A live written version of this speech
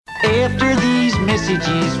After these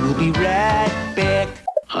messages, we'll be right back.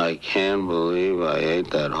 I can't believe I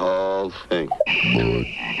ate that whole thing.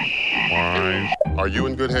 Are you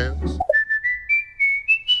in good hands?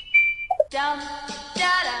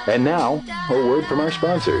 And now, a word from our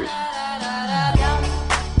sponsors.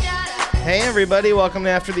 Hey everybody, welcome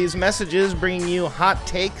to After These Messages, bringing you hot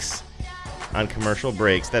takes on commercial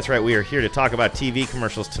breaks. That's right, we are here to talk about TV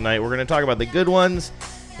commercials tonight. We're going to talk about the good ones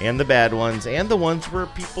and the bad ones and the ones where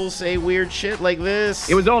people say weird shit like this.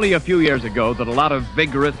 It was only a few years ago that a lot of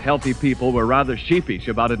vigorous, healthy people were rather sheepish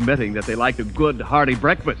about admitting that they liked a good, hearty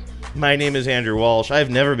breakfast. My name is Andrew Walsh. I've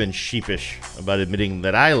never been sheepish about admitting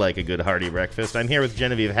that I like a good hearty breakfast. I'm here with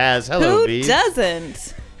Genevieve Has. Hello, Who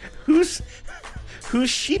doesn't? Who's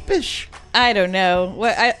sheepish? I don't know.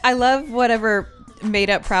 I love whatever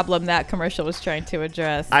made-up problem that commercial was trying to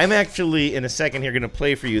address. I'm actually, in a second here, going to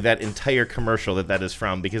play for you that entire commercial that is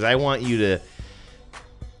from, because I want you to...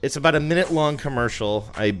 It's about a minute-long commercial,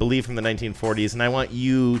 I believe from the 1940s, and I want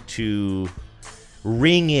you to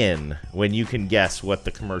ring in when you can guess what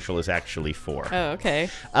the commercial is actually for. Oh, okay.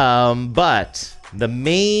 But the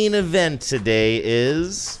main event today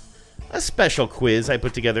is a special quiz I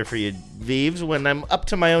put together for you, Vives. When I'm up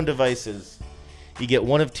to my own devices, you get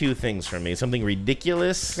one of two things from me. Something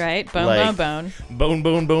ridiculous. Right. Bone. Bones.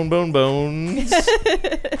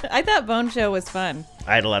 I thought Bone Show was fun.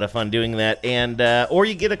 I had a lot of fun doing that. And or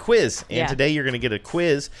you get a quiz. And today you're going to get a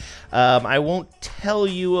quiz. I won't tell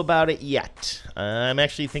you about it yet. I'm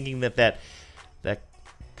actually thinking that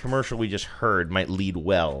commercial we just heard might lead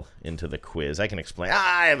well into the quiz. I can explain.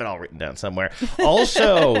 I have it all written down somewhere.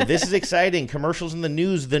 Also, this is exciting. Commercials in the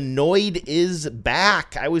news. The Noid is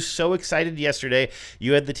back. I was so excited yesterday.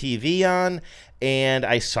 You had the TV on, and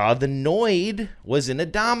I saw the Noid was in a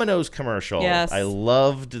Domino's commercial. Yes. I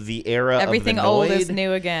loved the era Everything of the Noid. old is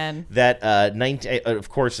new again. That, of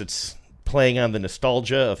course, it's playing on the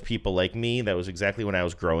nostalgia of people like me. That was exactly when I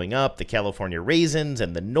was growing up. The California Raisins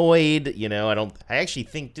and the Noid. You know, I actually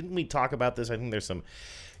think, didn't we talk about this? I think there's some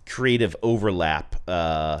creative overlap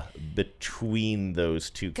between those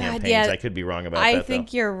two campaigns. Yeah. I could be wrong about that, I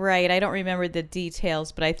think you're right. I don't remember the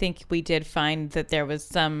details, but I think we did find that there was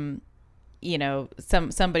some,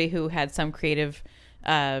 somebody who had some creative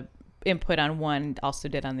input on one also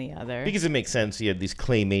did on the other. Because it makes sense. You had these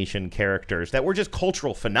claymation characters that were just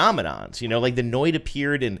cultural phenomenons. Like the Noid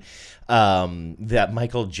appeared in that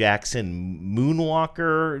Michael Jackson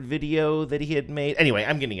Moonwalker video that he had made. Anyway,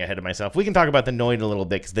 I'm getting ahead of myself. We can talk about the Noid in a little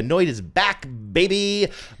bit because the Noid is back, baby.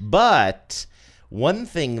 But one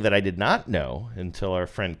thing that I did not know until our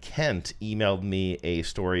friend Kent emailed me a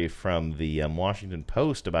story from the Washington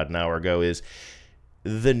Post about an hour ago is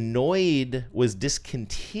the Noid was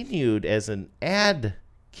discontinued as an ad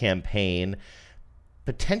campaign,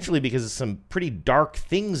 potentially because of some pretty dark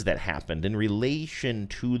things that happened in relation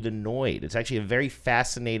to the Noid. It's actually a very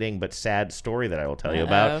fascinating but sad story that I will tell you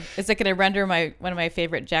about. Is it going to render one of my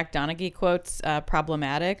favorite Jack Donaghy quotes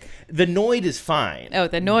problematic? The Noid is fine. Oh,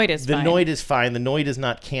 the Noid is fine. The Noid is fine. The Noid is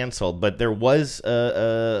not canceled, but there was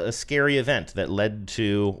a scary event that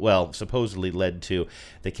supposedly led to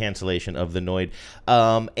the cancellation of the Noid.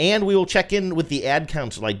 And we will check in with the Ad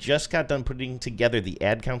Council. I just got done putting together the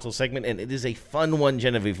Ad Council segment, and it is a fun one,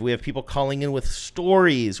 Genevieve. We have people calling in with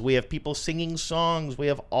stories. We have people singing songs. We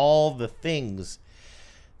have all the things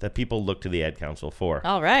that people look to the Ad Council for.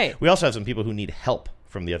 All right. We also have some people who need help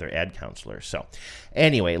from the other ad counselors. So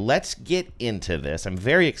anyway, let's get into this. I'm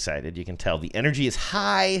very excited. You can tell the energy is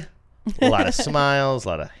high. A lot of smiles, a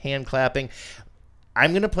lot of hand clapping.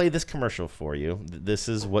 I'm going to play this commercial for you. This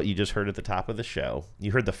is what you just heard at the top of the show.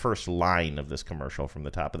 You heard the first line of this commercial from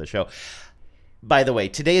the top of the show. By the way,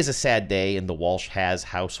 today is a sad day in the Walsh Has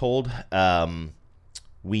household.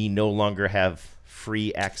 We no longer have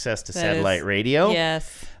free access to satellite radio.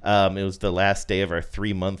 Yes. It was the last day of our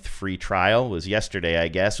 3-month free trial. It was yesterday, I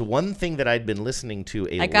guess. One thing that I'd been listening to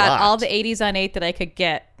a lot. I got all the 80s on 8 that I could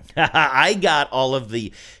get. I got all of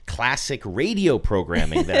the classic radio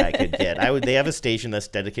programming that I could get. They have a station that's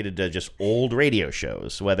dedicated to just old radio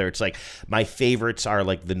shows, whether it's like my favorites are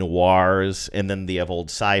like the noirs, and then they have old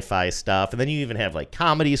sci-fi stuff, and then you even have like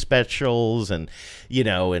comedy specials and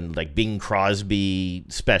like Bing Crosby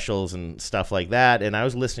specials and stuff like that. And I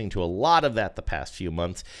was listening to a lot of that the past few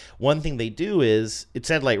months. One thing they do is it's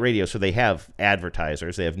satellite radio, so they have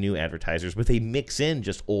advertisers, they have new advertisers, but they mix in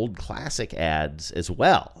just old classic ads as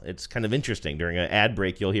well. It's kind of interesting. During an ad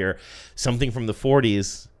break, you'll hear something from the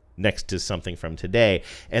 40s next to something from today.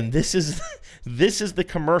 And this is the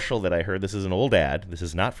commercial that I heard. This is an old ad. This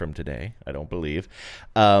is not from today, I don't believe.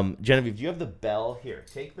 Genevieve, do you have the bell? Here,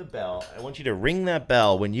 take the bell. I want you to ring that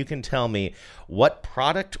bell when you can tell me what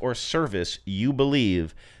product or service you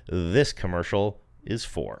believe this commercial is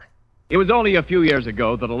for. It was only a few years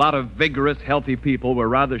ago that a lot of vigorous, healthy people were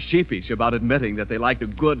rather sheepish about admitting that they liked a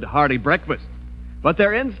good, hearty breakfast. But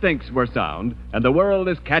their instincts were sound, and the world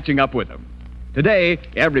is catching up with them. Today,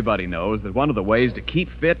 everybody knows that one of the ways to keep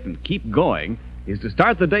fit and keep going is to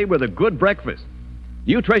start the day with a good breakfast.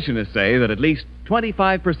 Nutritionists say that at least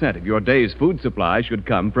 25% of your day's food supply should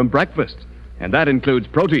come from breakfast, and that includes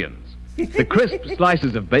proteins. The crisp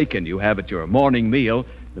slices of bacon you have at your morning meal,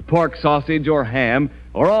 the pork sausage or ham,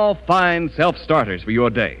 are all fine self-starters for your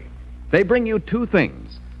day. They bring you two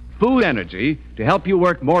things: food energy to help you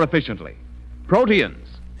work more efficiently, proteins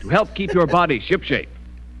to help keep your body shipshape.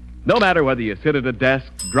 No matter whether you sit at a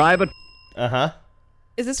desk, drive a...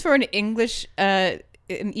 Is this for an English, an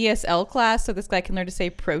ESL class so this guy can learn to say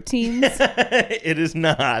proteins? It is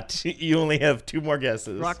not. You only have 2 more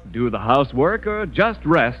guesses. Truck, do the housework, or just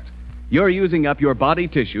rest, you're using up your body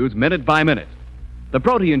tissues minute by minute. The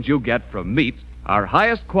proteins you get from meat are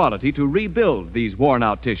highest quality to rebuild these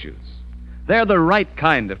worn-out tissues. They're the right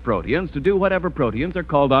kind of proteins to do whatever proteins are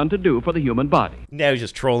called on to do for the human body. Now he's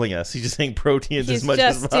just trolling us. He's just saying proteins He's as much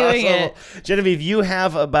as just possible. doing it. Genevieve, you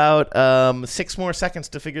have about 6 more seconds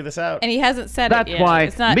to figure this out. And he hasn't said That's it yet. why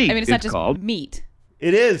It's not, meat it's not is just called- meat.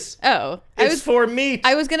 It is. Oh. It's for meat.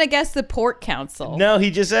 I was going to guess the Pork Council. No, he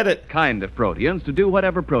just said it. Kind of proteins to do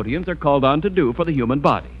whatever proteins are called on to do for the human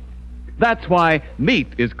body. That's why meat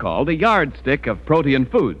is called a yardstick of protein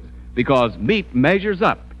foods, because meat measures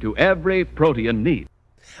up to every protein need.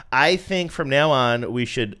 I think from now on, we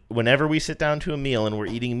should, whenever we sit down to a meal and we're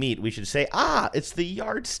eating meat, we should say, it's the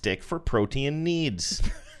yardstick for protein needs.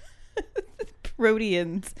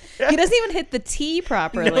 Proteins. He doesn't even hit the T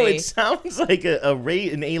properly. No, it sounds like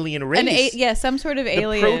an alien race. Some sort of The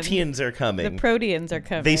alien. proteins are coming. The proteins are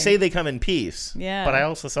coming. They say they come in peace. Yeah. But I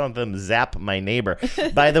also saw them zap my neighbor.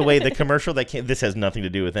 By the way, the commercial that came, this has nothing to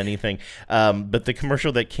do with anything, but the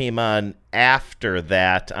commercial that came on after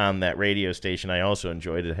that on that radio station, I also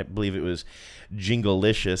enjoyed it. I believe it was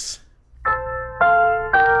Jinglelicious.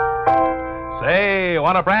 Say,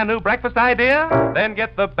 want a brand new breakfast idea? Then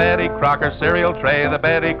get the Betty Crocker cereal tray, the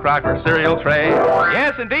Betty Crocker cereal tray.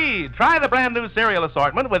 Yes, indeed. Try the brand new cereal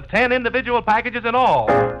assortment with 10 individual packages in all.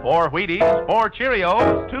 4 Wheaties, 4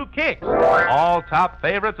 Cheerios, 2 Kicks. All top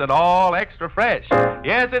favorites and all extra fresh.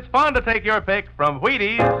 Yes, it's fun to take your pick from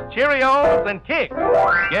Wheaties, Cheerios, and Kicks.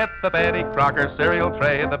 Get the Betty Crocker cereal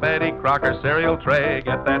tray, the Betty Crocker cereal tray.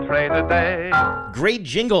 Get that tray today. Great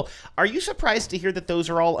jingle. Are you surprised to hear that those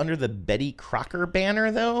are all under the Betty Crocker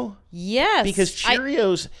banner, though? Yes. Because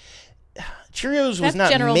Cheerios was That's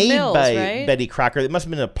not General made Mills, by right? Betty Crocker. It must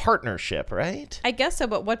have been a partnership, right? I guess so,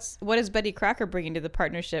 but what is Betty Crocker bringing to the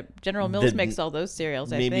partnership? General Mills makes all those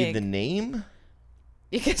cereals, I think. Maybe the name?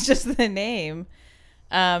 It's just the name.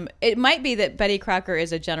 It might be that Betty Crocker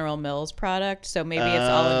is a General Mills product, so maybe it's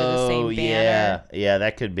all under the same banner. Yeah,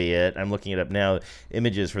 that could be it. I'm looking it up now.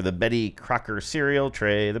 Images for the Betty Crocker cereal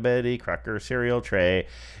tray. The Betty Crocker cereal tray.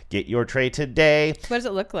 Get your tray today. What does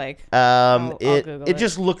it look like? I'll Google it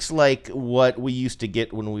just looks like what we used to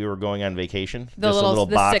get when we were going on vacation. The just a little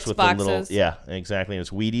the box 6 with boxes. the little, yeah, exactly. And it's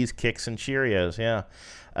Wheaties, Kicks, and Cheerios. Yeah.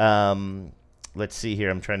 Let's see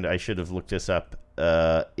here. I should have looked this up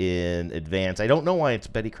in advance. I don't know why it's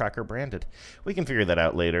Betty Crocker branded. We can figure that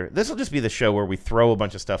out later. This will just be the show where we throw a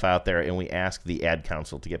bunch of stuff out there and we ask the ad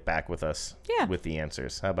council to get back with us with the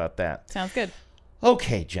answers. How about that? Sounds good.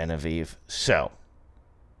 Okay, Genevieve. So,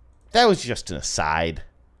 that was just an aside.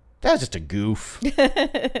 That was just a goof.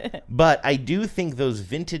 But I do think those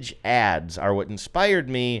vintage ads are what inspired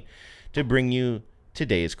me to bring you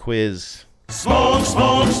today's quiz. Smoke,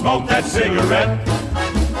 smoke, smoke that cigarette.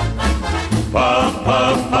 Puff,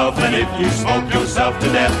 puff, puff, and if you smoke yourself to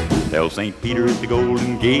death, tell St. Peter at the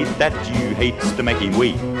Golden Gate that you hates to make him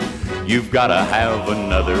wait. You've got to have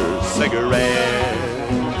another cigarette.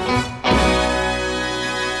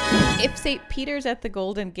 If St. Peter's at the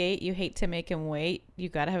Golden Gate, you hate to make him wait, you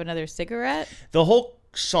got to have another cigarette? The whole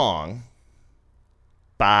song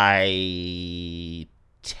by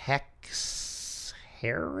Tex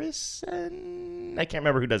Harrison? I can't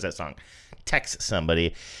remember who does that song. Tex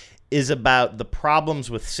somebody. Is about the problems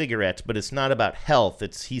with cigarettes, but it's not about health.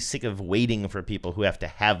 He's sick of waiting for people who have to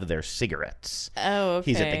have their cigarettes. Oh,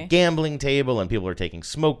 okay. He's at the gambling table, and people are taking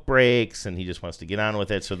smoke breaks, and he just wants to get on with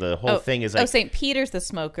it. So the whole thing is like... St. Peter's the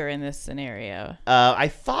smoker in this scenario. I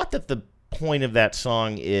thought that the point of that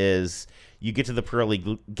song is you get to the pearly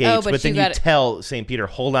gates, but then you tell St. Peter,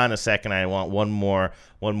 hold on a second, I want one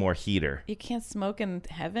more heater. You can't smoke in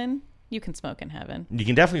heaven? You can smoke in heaven. You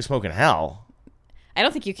can definitely smoke in hell. I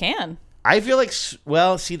don't think you can. I feel like,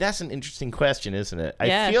 well, see, that's an interesting question, isn't it?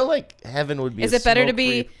 Yeah. I feel like heaven would be. Is it better to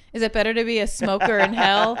be a smoker in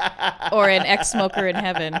hell or an ex-smoker in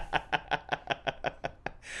heaven?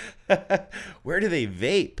 Where do they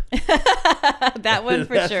vape? That one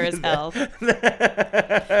for sure is hell.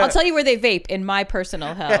 I'll tell you where they vape in my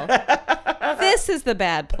personal hell. This is the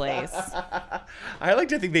bad place. I like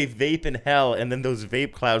to think they vape in hell, and then those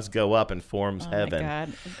vape clouds go up and forms heaven. My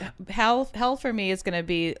God. Hell for me is going to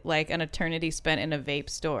be like an eternity spent in a vape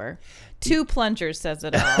store. 2 plungers says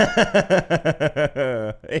it all.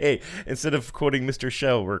 Hey, instead of quoting Mr.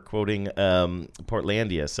 Show, we're quoting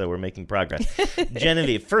Portlandia, so we're making progress.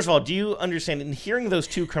 Genevieve, first of all, do you understand, in hearing those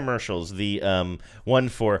 2 commercials, the one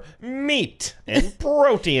for meat and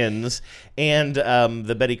proteins and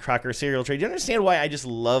the Betty Crocker cereal tray, do you understand why I just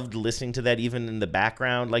loved listening to that even in the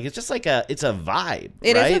background? Like, it's just like it's a vibe,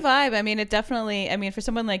 It right? is a vibe. I mean, it definitely, for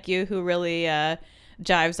someone like you who really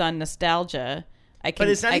jives on nostalgia, but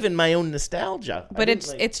it's not even my own nostalgia. But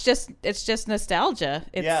it's just nostalgia.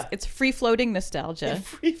 It's free floating nostalgia.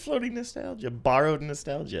 Free floating nostalgia, borrowed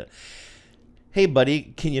nostalgia. Hey,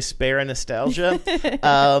 buddy, can you spare a nostalgia?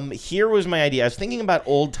 Here was my idea. I was thinking about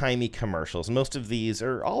old-timey commercials. Most of these,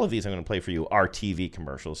 or all of these I'm going to play for you, are TV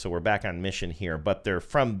commercials. So we're back on mission here, but they're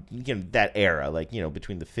from that era, like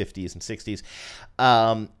between the 50s and 60s.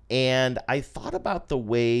 And I thought about the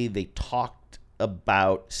way they talked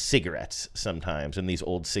about cigarettes sometimes in these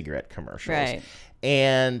old cigarette commercials. Right.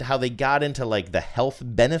 And how they got into like the health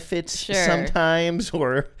benefits sometimes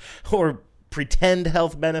or pretend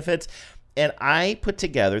health benefits. And I put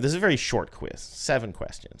together, this is a very short quiz, 7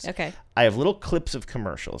 questions. Okay. I have little clips of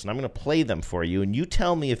commercials, and I'm going to play them for you, and you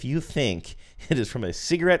tell me if you think it is from a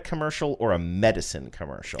cigarette commercial or a medicine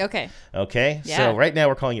commercial. Okay. Okay? Yeah. So right now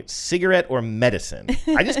we're calling it cigarette or medicine.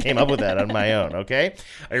 I just came up with that on my own, okay?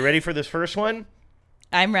 Are you ready for this first one?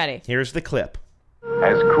 I'm ready. Here's the clip.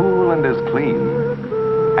 As cool and as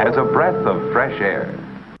clean as a breath of fresh air.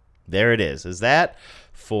 There it is. Is that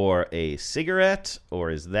for a cigarette or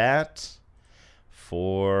is that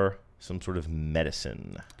for some sort of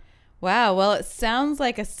medicine? Wow. Well, it sounds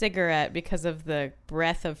like a cigarette because of the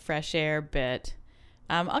breath of fresh air bit.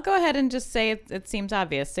 I'll go ahead and just say it seems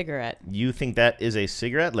obvious. Cigarette. You think that is a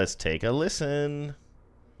cigarette? Let's take a listen.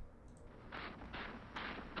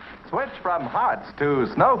 Switch from Hots to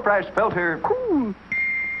Snow Fresh Filter Cool.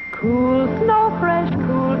 Cool, Snow Fresh,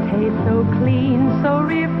 cool, taste so clean, so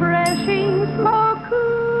refreshing, so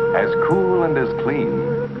cool. As cool and as clean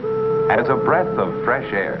as a breath of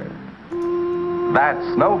fresh air. That's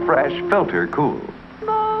Snow Fresh Filter Cool.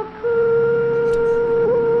 So cool.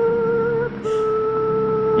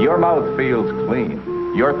 Your mouth feels clean,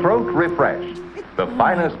 your throat refreshed. The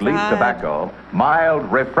finest leaf tobacco,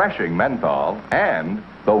 mild, refreshing menthol, and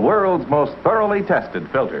the world's most thoroughly tested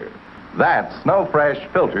filter. That's Snow Fresh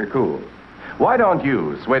Filter Cool. Why don't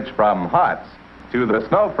you switch from Hots to the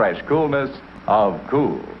Snow Fresh coolness of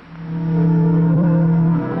cool?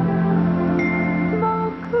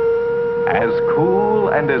 As cool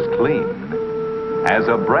and as clean as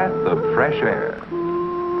a breath of fresh air.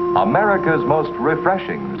 America's most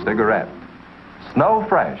refreshing cigarette. Snow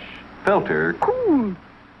Fresh Filter Cool.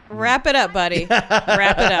 Wrap it up, buddy.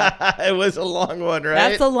 Wrap it up. It was a long one, right?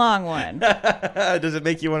 That's a long one. Does it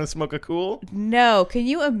make you want to smoke a cool? No. Can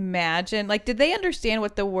you imagine? Like, did they understand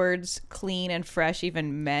what the words clean and fresh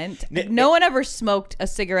even meant? No one ever smoked a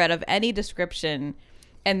cigarette of any description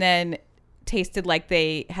and then tasted like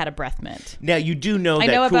they had a breath mint. Now, you do know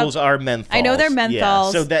that cools are menthols. I know they're menthols. Yeah,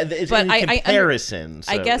 so that it's but in comparison.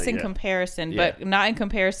 I guess in comparison, but not in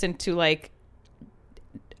comparison to, like,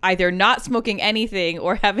 either not smoking anything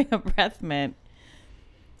or having a breath mint.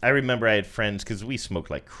 I remember I had friends, because we smoked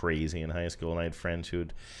like crazy in high school, and I had friends who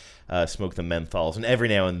would smoke the menthols, and every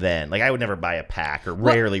now and then, like I would never buy a pack, or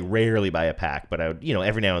rarely buy a pack, but I would,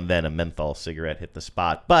 every now and then a menthol cigarette hit the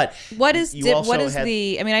spot. But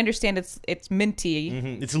I understand it's minty.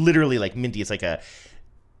 Mm-hmm, it's literally like minty. It's like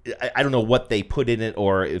I don't know what they put in it,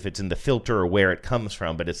 or if it's in the filter, or where it comes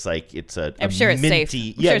from, but it's like I'm sure it's minty.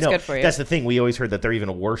 safe. I'm sure it's good for you. That's the thing. We always heard that they're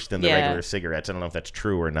even worse than the regular cigarettes. I don't know if that's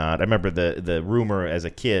true or not. I remember the rumor as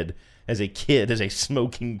a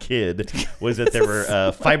smoking kid, was that there were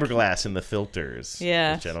fiberglass in the filters.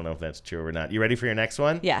 Yeah. Which I don't know if that's true or not. You ready for your next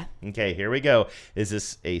one? Yeah. Okay, here we go. Is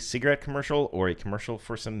this a cigarette commercial or a commercial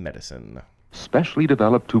for some medicine? Specially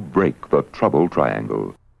developed to break the trouble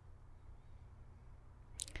triangle.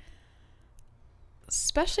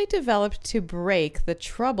 Specially developed to break the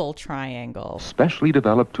trouble triangle. Specially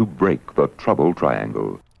developed to break the trouble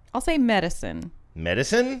triangle. I'll say medicine.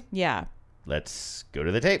 Medicine? Yeah. Let's go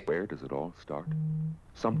to the tape. Where does it all start?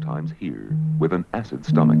 Sometimes here, with an acid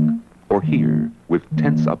stomach, or here, with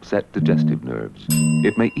tense, upset digestive nerves.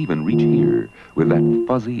 It may even reach here, with that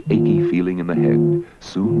fuzzy, achy feeling in the head.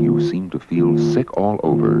 Soon you seem to feel sick all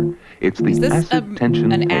over. It's the acid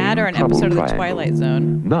tension an ad or an episode of The Twilight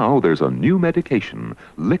Zone? Now there's a new medication,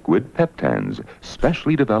 Liquid Peptans,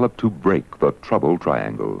 specially developed to break the trouble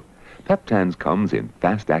triangle. Peptans comes in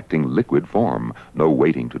fast-acting liquid form, no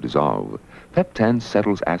waiting to dissolve. Peptans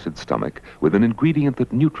settles acid stomach with an ingredient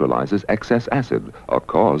that neutralizes excess acid, a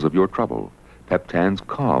cause of your trouble. Peptans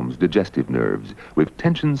calms digestive nerves with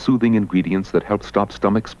tension-soothing ingredients that help stop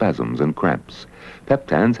stomach spasms and cramps.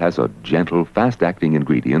 Peptans has a gentle, fast-acting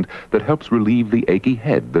ingredient that helps relieve the achy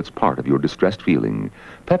head that's part of your distressed feeling.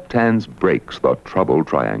 Peptans breaks the trouble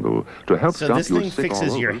triangle to help stop your sick all over. So this thing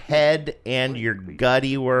fixes your head and your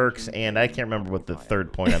gutty works, and I can't remember what the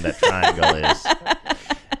third point on that triangle is.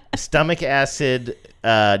 Stomach acid,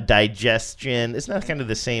 digestion. Isn't that kind of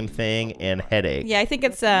the same thing? And headache. Yeah, I think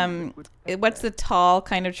it's what's the tall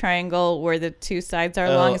kind of triangle where the two sides are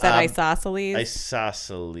long? Is that isosceles?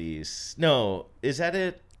 Isosceles. No, is that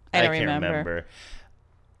it? I can't remember.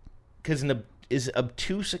 Because is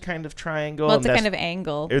obtuse a kind of triangle? Well, it's a kind of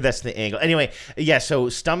angle. Or that's the angle. Anyway, yeah. So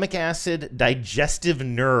stomach acid, digestive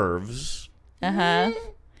nerves.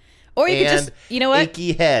 Or you can just, you know what?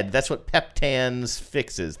 Achy head. That's what Peptans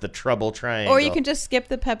fixes, the trouble triangle. Or you can just skip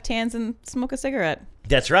the Peptans and smoke a cigarette.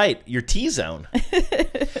 That's right. Your T-zone.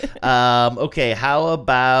 Okay, how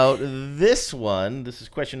about this one? This is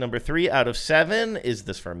question number 3 out of 7. Is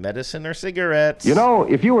this for medicine or cigarettes? You know,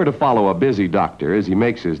 if you were to follow a busy doctor as he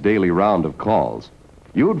makes his daily round of calls,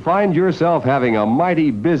 you'd find yourself having a mighty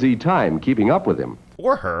busy time keeping up with him.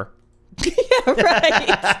 Or her. Yeah, right.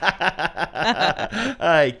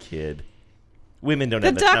 I kid. Women don't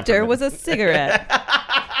have the doctor was a cigarette.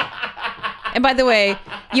 And by the way,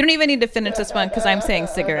 you don't even need to finish this one because I'm saying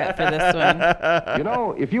cigarette for this one. You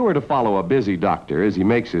know, if you were to follow a busy doctor as he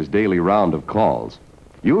makes his daily round of calls,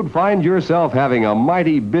 you'd find yourself having a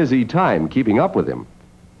mighty busy time keeping up with him.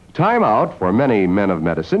 Time out for many men of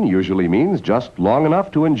medicine usually means just long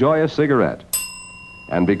enough to enjoy a cigarette.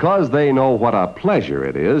 And because they know what a pleasure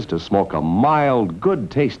it is to smoke a mild,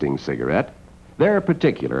 good-tasting cigarette, they're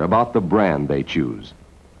particular about the brand they choose.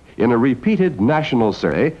 In a repeated national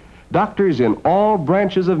survey, doctors in all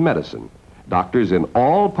branches of medicine, doctors in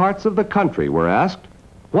all parts of the country were asked,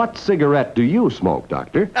 "What cigarette do you smoke,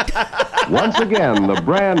 doctor?" Once again, the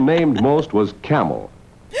brand named most was Camel.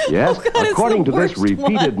 Yes, according to this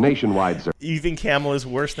repeated nationwide survey. You think Camel is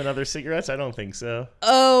worse than other cigarettes? I don't think so.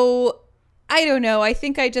 Oh, I don't know. I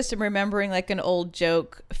think I just am remembering like an old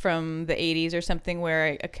joke from the 80s or something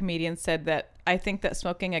where a comedian said that I think that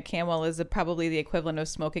smoking a Camel is probably the equivalent of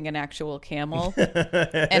smoking an actual camel.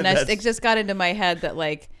 And it just got into my head that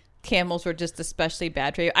like Camels were just especially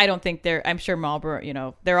bad for you. I don't think I'm sure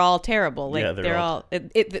Marlboro, they're all terrible. Like yeah, they're all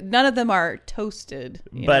none of them are toasted.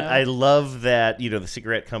 But I love that, the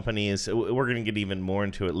cigarette companies, we're going to get even more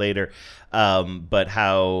into it later, but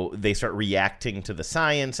how they start reacting to the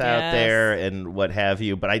science out there and what have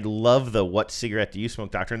you. But I love the "What cigarette do you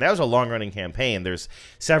smoke, doctor?" And that was a long-running campaign. There's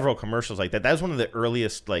several commercials like that. That was one of the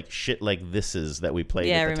earliest like shit like thises that we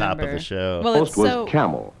played at the top of the show. Well, most was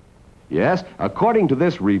Camel. Yes, according to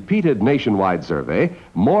this repeated nationwide survey,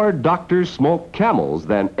 more doctors smoke Camels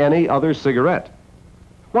than any other cigarette.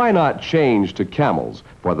 Why not change to Camels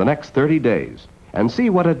for the next 30 days and see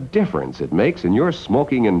what a difference it makes in your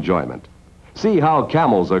smoking enjoyment? See how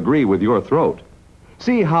Camels agree with your throat.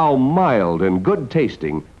 See how mild and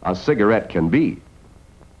good-tasting a cigarette can be.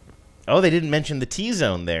 Oh, they didn't mention the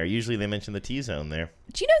T-zone there. Usually they mention the T-zone there.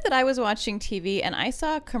 Do you know that I was watching TV and I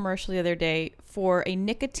saw a commercial the other day for a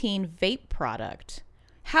nicotine vape product?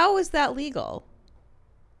 How is that legal?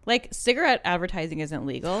 Like, cigarette advertising isn't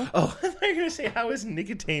legal. Oh, I thought you were going to say, how is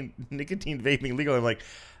nicotine vaping legal? I'm like,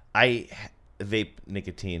 I vape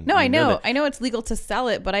nicotine. No, I know. I know it's legal to sell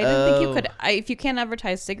it, but I didn't think you could. If you can't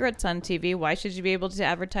advertise cigarettes on TV, why should you be able to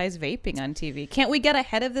advertise vaping on TV? Can't we get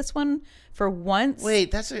ahead of this one for once?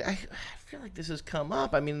 Wait, I feel like this has come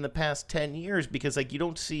up. I mean, in the past 10 years, because like you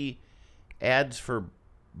don't see ads for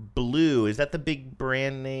Blue. Is that the big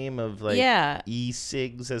brand name of like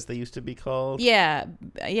e-cigs as they used to be called? Yeah,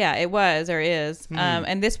 it was or is.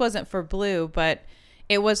 And this wasn't for Blue, but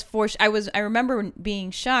it was for. I remember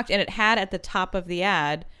being shocked, and it had at the top of the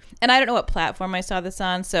ad, and I don't know what platform I saw this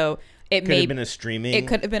on, so It could have been a streaming. It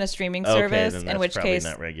could have been a streaming Okay, service, then in that's which probably case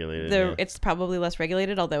not regulated, it's probably less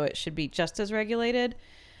regulated, although it should be just as regulated.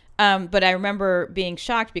 But I remember being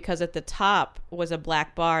shocked because at the top was a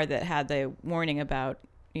black bar that had the warning about,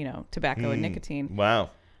 tobacco and nicotine. Wow.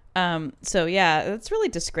 So yeah, that's really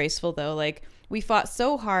disgraceful though. Like, we fought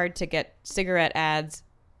so hard to get cigarette ads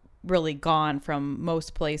really gone from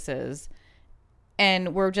most places,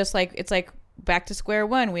 and we're just like, it's like back to square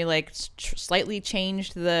one. We like slightly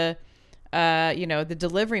changed the the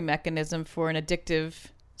delivery mechanism for an addictive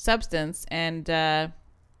substance, and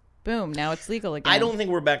boom, now it's legal again. I don't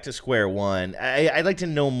think we're back to square one. I'd like to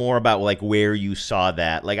know more about like where you saw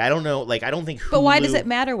that. Like, I don't know. Like, I don't think Hulu... But why does it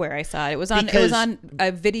matter where I saw it? It was on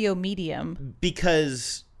a video medium.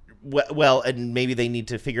 Because, well, and maybe they need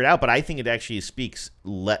to figure it out, but I think it actually speaks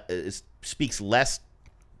less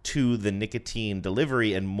to the nicotine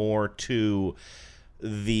delivery and more to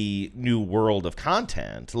the new world of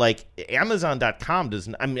content. Like, Amazon.com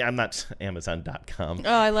doesn't... I mean, I'm not... Amazon.com.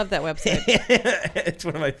 Oh, I love that website. It's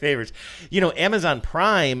one of my favorites. Amazon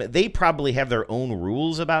Prime, they probably have their own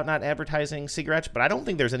rules about not advertising cigarettes, but I don't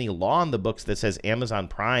think there's any law in the books that says Amazon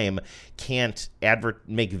Prime can't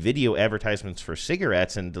make video advertisements for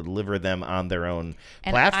cigarettes and deliver them on their own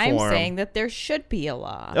platform. I'm saying that there should be a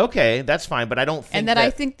law. Okay, that's fine, but I don't think I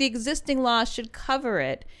think the existing law should cover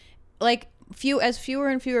it. Like, fewer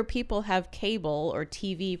and fewer people have cable or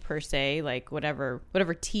TV per se, like whatever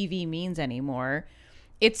TV means anymore.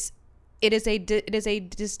 It is a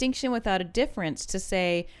distinction without a difference to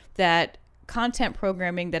say that content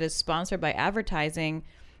programming that is sponsored by advertising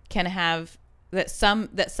can have that some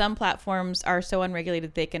platforms are so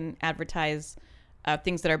unregulated they can advertise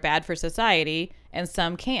things that are bad for society and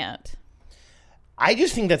some can't. I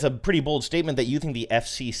just think that's a pretty bold statement that you think the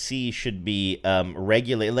FCC should be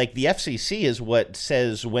regulated. Like, the FCC is what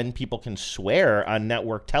says when people can swear on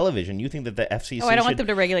network television. You think that the FCC I don't want them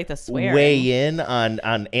to regulate the swearing. Weigh in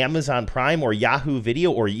on Amazon Prime or Yahoo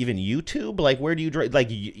Video or even YouTube? Like, where do you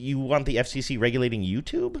you want the FCC regulating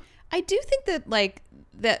YouTube? I do think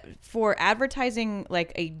that for advertising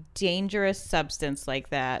like a dangerous substance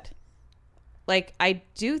like that, like, I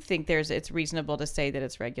do think it's reasonable to say that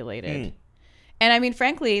it's regulated. And I mean,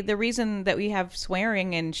 frankly, the reason that we have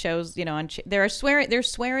swearing in shows, there's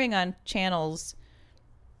swearing on channels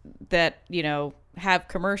that, have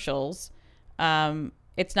commercials.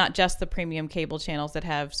 It's not just the premium cable channels that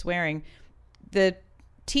have swearing. The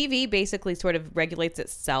TV basically sort of regulates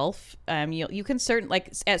itself. You can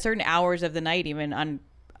at certain hours of the night, even on,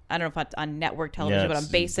 I don't know if on network television, but on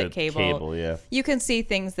basic cable, yeah, you can see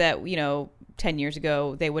things that, 10 years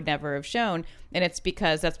ago they would never have shown, and it's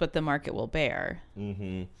because that's what the market will bear.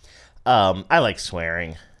 Mm-hmm. I like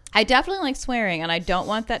swearing. I definitely like swearing, and I don't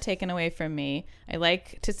want that taken away from me. I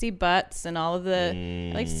like to see butts and all of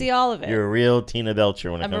the I like to see all of it. You're a real Tina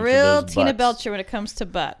Belcher when it comes to those butts. I'm a real Tina Belcher when it comes to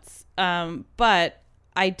butts. But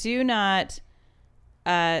I do not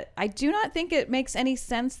think it makes any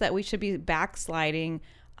sense that we should be backsliding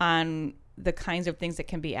on the kinds of things that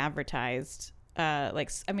can be advertised.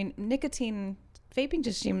 Nicotine vaping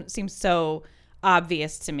just seems so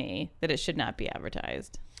obvious to me that it should not be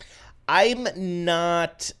advertised. I'm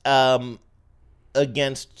not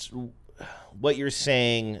against what you're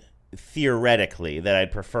saying theoretically, that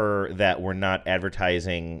I'd prefer that we're not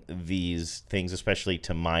advertising these things, especially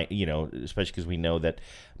to especially because we know that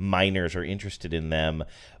minors are interested in them.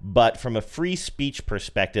 But from a free speech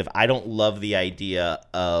perspective, I don't love the idea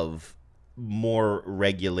of more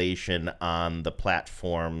regulation on the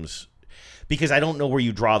platforms, because I don't know where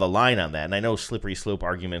you draw the line on that. And I know slippery slope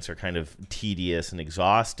arguments are kind of tedious and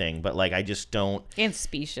exhausting, but I just don't... And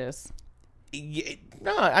specious.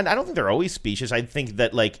 No, I don't think they're always specious. I think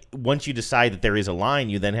that once you decide that there is a line,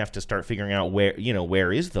 you then have to start figuring out where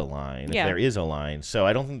is the line, if there is a line. So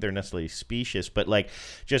I don't think they're necessarily specious, but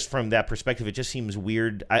just from that perspective, it just seems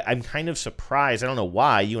weird. I'm kind of surprised. I don't know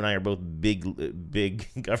why. You and I are both big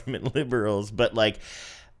government liberals, but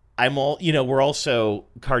I'm all, we're also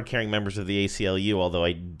card-carrying members of the ACLU, although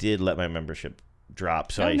I did let my membership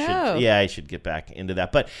drop, so I should get back into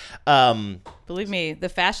that. But believe me, the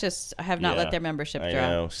fascists have not let their membership drop. I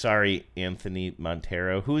know. Sorry, Anthony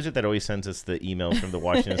Montero. Who is it that always sends us the emails from the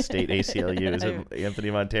Washington State ACLU? Is it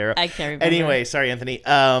Anthony Montero? I can't remember. Anyway, sorry, Anthony.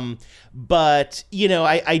 But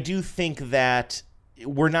I do think that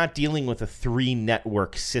we're not dealing with a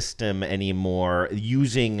 3-network system anymore,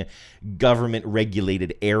 using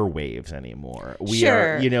government-regulated airwaves anymore. We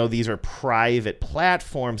are, these are private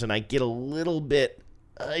platforms, and I just get a little bit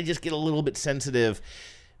sensitive,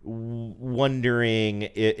 wondering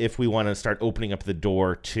if we want to start opening up the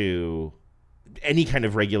door to any kind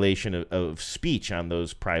of regulation of speech on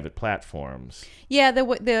those private platforms. Yeah,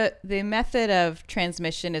 the method of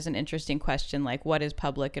transmission is an interesting question, like what is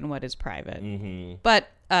public and what is private. Mm-hmm. But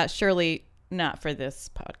surely not for this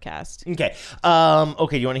podcast. Okay.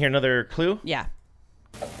 Okay, you want to hear another clue? Yeah.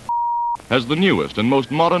 Has the newest and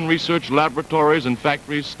most modern research laboratories and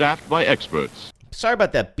factories staffed by experts. Sorry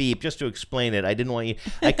about that beep. Just to explain it, I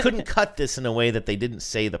couldn't cut this in a way that they didn't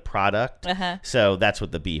say the product. Uh-huh. So that's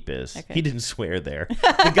what the beep is. Okay. He didn't swear there.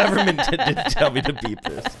 The government didn't tell me to beep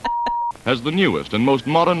this. Has the newest and most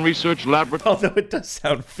modern research laboratory. Although it does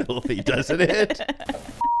sound filthy, doesn't it?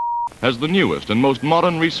 Has the newest and most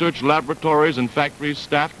modern research laboratories and factories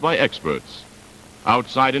staffed by experts.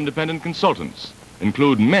 Outside independent consultants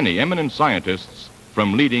include many eminent scientists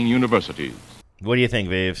from leading universities. What do you think,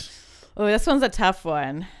 Vives? Oh, this one's a tough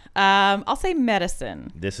one. I'll say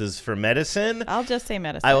medicine. This is for medicine? I'll just say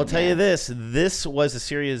medicine. I will tell you this. This was a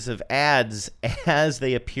series of ads as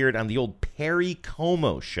they appeared on the old Perry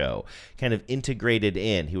Como show, kind of integrated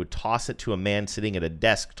in. He would toss it to a man sitting at a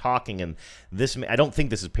desk talking, and this, I don't think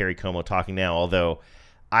this is Perry Como talking now, although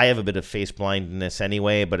I have a bit of face blindness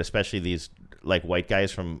anyway, but especially these like white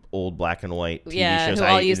guys from old black and white TV shows. Who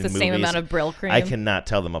all use the same amount of Brill cream. I cannot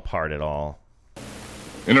tell them apart at all.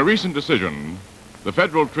 In a recent decision, the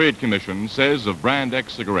Federal Trade Commission says of Brand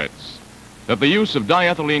X cigarettes that the use of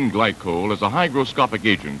diethylene glycol as a hygroscopic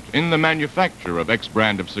agent in the manufacture of X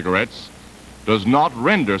brand of cigarettes does not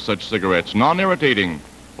render such cigarettes non-irritating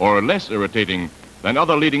or less irritating than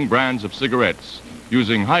other leading brands of cigarettes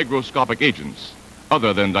using hygroscopic agents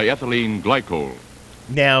other than diethylene glycol.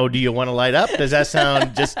 Now, do you want to light up? Does that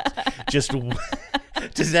sound just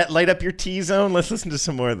does that light up your T-zone? Let's listen to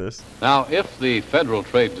some more of this. Now, if the federal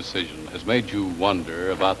trade decision has made you wonder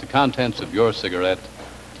about the contents of your cigarette,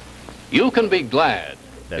 you can be glad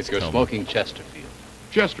if you're smoking Chesterfield.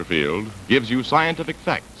 Chesterfield gives you scientific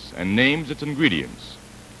facts and names its ingredients.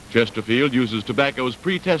 Chesterfield uses tobaccos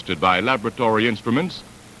pre-tested by laboratory instruments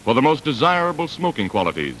for the most desirable smoking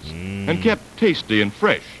qualities and kept tasty and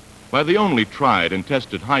fresh by the only tried and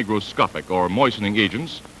tested hygroscopic or moistening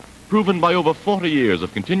agents proven by over 40 years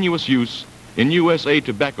of continuous use in USA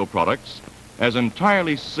tobacco products as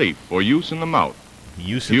entirely safe for use in the mouth.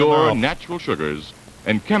 Pure natural sugars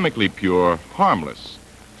and chemically pure, harmless,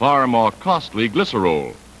 far more costly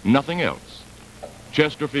glycerol, nothing else.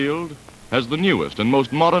 Chesterfield has the newest and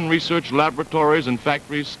most modern research laboratories and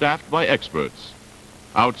factories staffed by experts.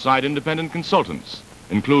 Outside independent consultants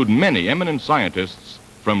include many eminent scientists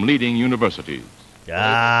from leading universities.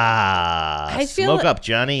 Smoke up,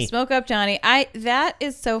 Johnny. Smoke up, Johnny. That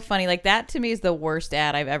is so funny. Like, that to me is the worst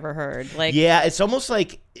ad I've ever heard. Like, yeah, it's almost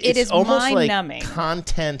like it is mind-numbing. Like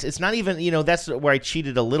content. It's not even, that's where I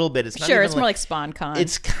cheated a little bit. It's not sure, it's more like SpawnCon.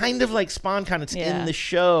 It's kind of like SpawnCon. It's in the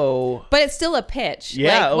show, but it's still a pitch.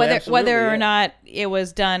 Yeah, like, whether or not it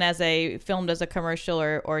was done filmed as a commercial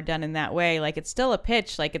or done in that way, like, it's still a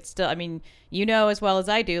pitch. Like, it's still. I mean, as well as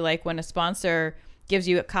I do. Like, when a sponsor gives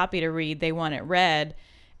you a copy to read, they want it read,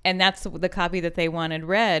 and that's the copy that they wanted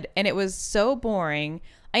read, and it was so boring.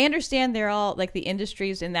 I understand they're all like, the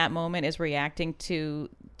industries in that moment is reacting to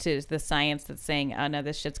the science that's saying, oh no,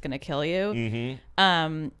 this shit's gonna kill you.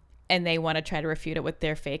 Mm-hmm. And they want to try to refute it with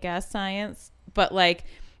their fake ass science, but like,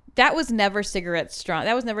 that was never cigarette strong.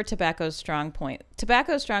 That was never tobacco's strong point.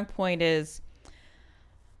 Tobacco's strong point is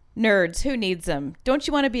nerds. Who needs them? Don't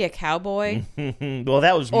you want to be a cowboy? Well,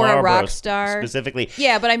 that was or Marlboro a rock star specifically.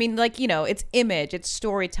 Yeah, but I mean, like, it's image, it's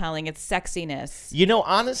storytelling, it's sexiness.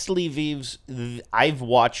 Honestly, Vives, I've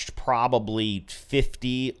watched probably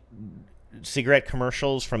 50 cigarette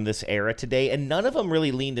commercials from this era today, and none of them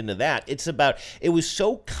really leaned into that. It was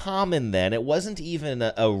so common then. It wasn't even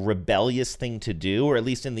a rebellious thing to do, or at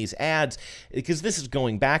least in these ads, because this is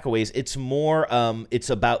going back a ways. It's more, it's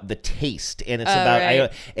about the taste, and it's about,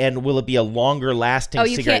 right. And will it be a longer lasting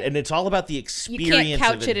cigarette? And it's all about the experience. You can't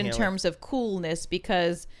couch it in terms of coolness,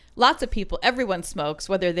 because lots of people, everyone smokes,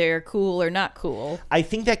 whether they're cool or not cool. I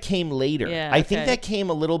think that came later. Yeah, I think that came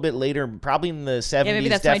a little bit later, probably in the 70s, maybe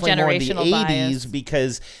that's definitely my more in the 80s, bias.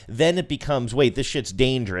 because then it becomes, wait, this shit's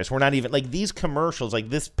dangerous. We're not even, like, these commercials, like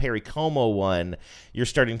this Perry Como one, you're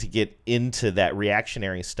starting to get into that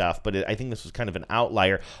reactionary stuff, but I think this was kind of an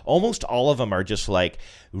outlier. Almost all of them are just like,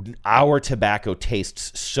 our tobacco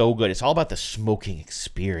tastes so good. It's all about the smoking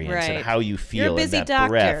experience and how you feel. You're a busy in that doctor.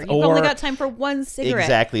 breath. You've only got time for one cigarette.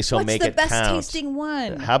 Exactly, so What's make it count. What's the best tasting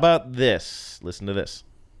one? How about this? Listen to this.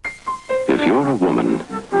 If you're a woman,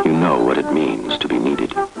 you know what it means to be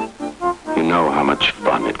needed. You know how much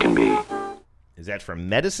fun it can be. Is that for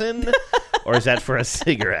medicine or is that for a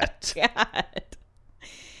cigarette? God.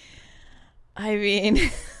 I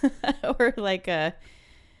mean, or like I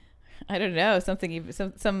don't know, something,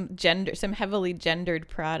 some heavily gendered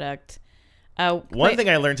product. One thing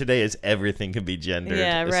I learned today is everything can be gendered.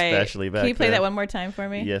 Yeah, right. Especially back Can you play then. that one more time for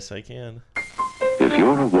me? Yes, I can. If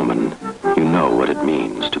you're a woman, you know what it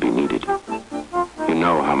means to be needed. You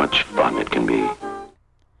know how much fun it can be.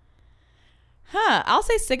 I'll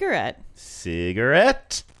say cigarette.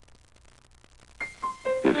 Cigarette.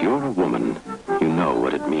 If you're a woman, you know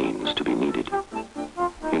what it means to be needed.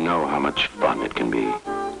 You know how much fun it can be.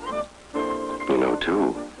 You know,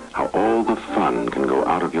 too, how all the fun can go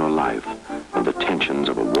out of your life when the tensions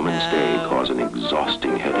of a woman's day cause an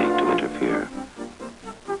exhausting headache to interfere.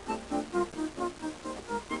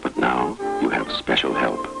 But now you have special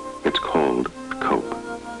help. It's called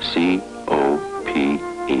COPE.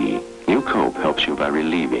 C-O-P-E. New COPE helps you by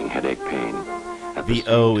relieving headache pain. The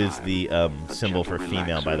O is the symbol for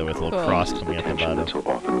female, by the way, with a little cross coming up the bottom. That so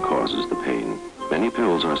often causes the pain. Many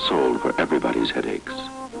pills are sold for everybody's headaches,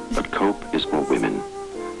 but COPE is for women.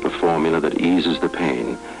 The formula that eases the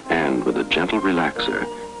pain and, with a gentle relaxer,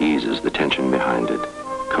 eases the tension behind it.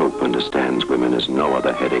 COPE understands women as no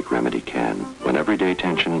other headache remedy can. When everyday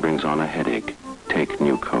tension brings on a headache, take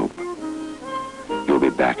new COPE. You'll be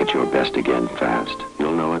back at your best again fast.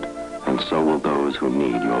 You'll know it, and so will those who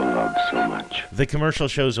need your love so much. The commercial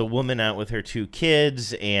shows a woman out with her 2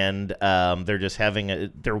 kids, and they're just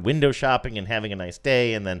they're window shopping and having a nice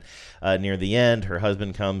day. And then near the end, her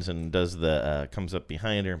husband comes and comes up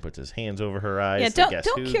behind her and puts his hands over her eyes. Yeah,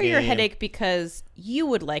 don't cure your headache because you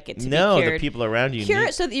would like it to be cured. No, the people around you cure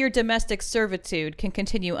it so that your domestic servitude can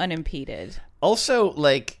continue unimpeded. Also,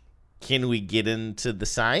 can we get into the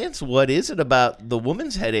science? What is it about the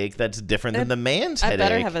woman's headache that's different than the man's headache? I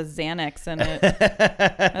better have a Xanax in it.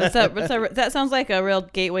 That sounds like a real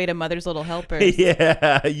gateway to Mother's Little Helpers.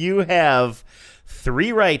 Yeah, you have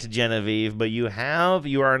 3 right, Genevieve, but you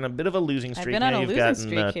are on a bit of a losing streak. I've been on a losing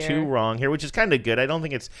streak here. 2 wrong here, which is kind of good. I don't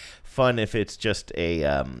think it's fun if it's just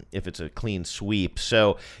a clean sweep.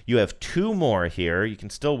 So you have 2 more here. You can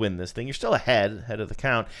still win this thing. You're still ahead of the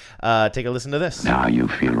count. Take a listen to this. Now you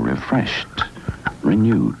feel refreshed,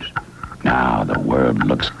 renewed. Now the world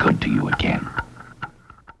looks good to you again.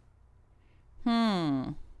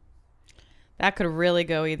 That could really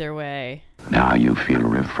go either way. Now you feel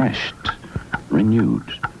refreshed, renewed.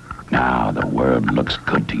 Now the world looks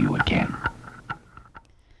good to you again.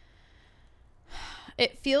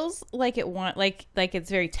 It feels like like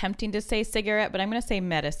it's very tempting to say cigarette, but I'm going to say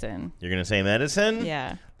medicine. You're going to say medicine?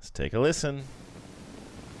 Yeah. Let's take a listen.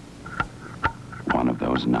 One of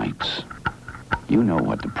those nights. You know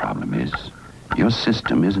what the problem is. Your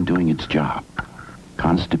system isn't doing its job.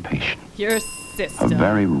 Constipation. Your system. A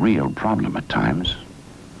very real problem at times.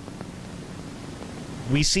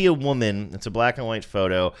 We see a woman. It's a black and white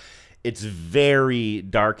photo. It's very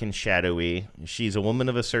dark and shadowy. She's a woman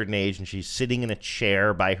of a certain age, and she's sitting in a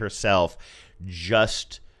chair by herself,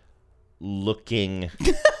 just looking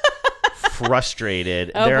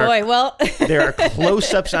frustrated. Oh, boy. Well, there are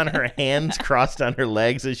close-ups on her hands crossed on her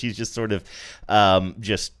legs as she's just sort of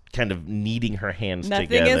just kind of kneading her hands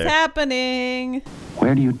together. Nothing is happening.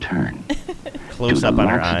 Where do you turn? Close up on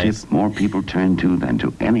her eyes. More people turn to than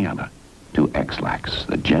to any other. To X-Lax,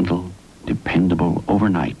 the gentle, dependable,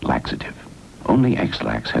 overnight laxative. Only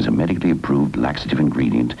X-Lax has a medically approved laxative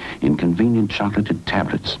ingredient in convenient chocolated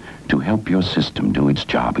tablets to help your system do its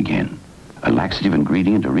job again. A laxative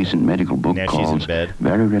ingredient a recent medical book calls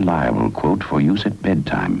very reliable, quote, for use at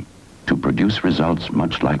bedtime to produce results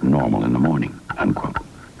much like normal in the morning, unquote.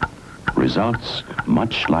 Results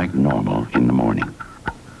much like normal in the morning.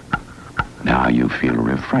 Now you feel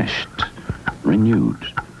refreshed, renewed.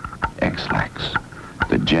 X-Lax,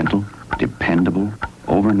 the gentle, dependable,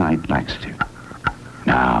 overnight laxative.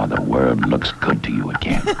 Now the world looks good to you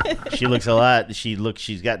again. She looks a lot.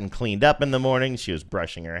 She's gotten cleaned up in the morning. She was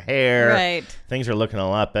brushing her hair. Right. Things are looking a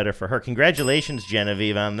lot better for her. Congratulations,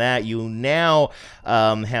 Genevieve, on that. You now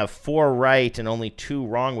have 4 right and only 2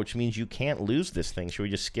 wrong, which means you can't lose this thing. Should we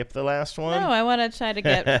just skip the last one? No, I want to try to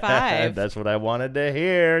get 5. That's what I wanted to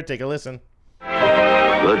hear. Take a listen.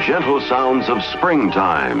 The gentle sounds of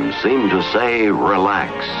springtime seem to say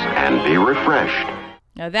relax and be refreshed.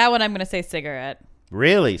 Now that one I'm going to say cigarette.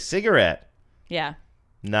 Really? Cigarette? Yeah.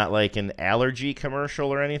 Not like an allergy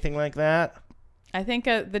commercial or anything like that? I think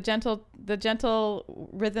the gentle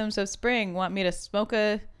rhythms of spring want me to smoke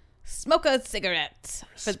a cigarette.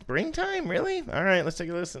 Springtime? Really? All right, let's take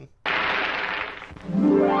a listen.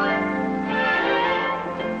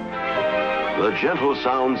 The gentle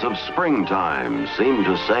sounds of springtime seem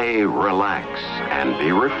to say relax and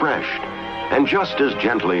be refreshed. And just as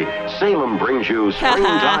gently, Salem brings you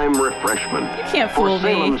springtime refreshment. You can't fool For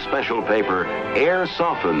Salem me. special paper, air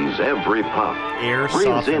softens every puff. Air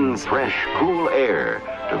breathes in softens. fresh, cool air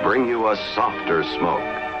to bring you a softer smoke.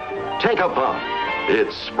 Take a puff.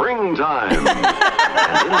 It's springtime.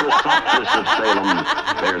 And in the softness of Salem,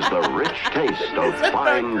 there's the rich taste of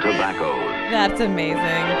fine tobacco. That's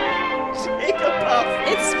amazing. Take a puff.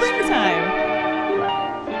 It's springtime.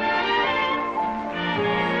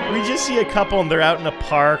 We just see a couple and they're out in a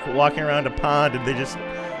park walking around a pond and they're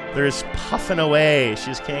just puffing away. She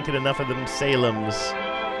just can't get enough of them Salems.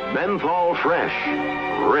 Menthol Fresh.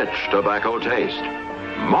 Rich tobacco taste.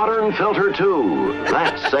 Modern Filter 2.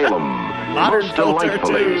 That's Salem. Modern Most Filter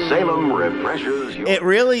delightfully, 2. Salem refreshes your... It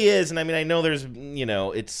really is, and I mean, I know there's,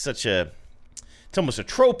 it's almost a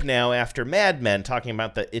trope now after Mad Men talking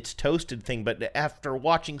about the It's Toasted thing, but after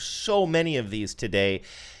watching so many of these today,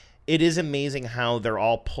 it is amazing how they're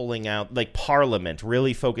all pulling out, like Parliament,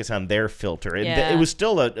 really focus on their filter. Yeah. It was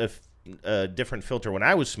still a different filter when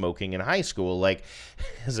I was smoking in high school, like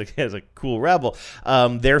as a cool rebel.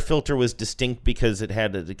 Their filter was distinct because it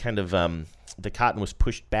had a kind of the cotton was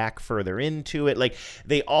pushed back further into it. Like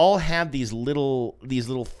they all have these little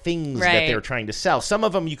things that they were trying to sell. Some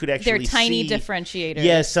of them you could actually They're tiny see, differentiators.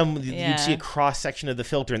 Yeah, you'd see a cross section of the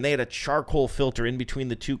filter, and they had a charcoal filter in between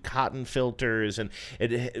the two cotton filters, and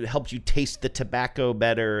it helped you taste the tobacco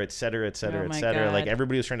better, et cetera, et cetera, et cetera. Like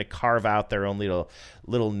everybody was trying to carve out their own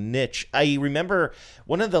little niche. I remember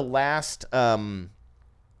one of the last.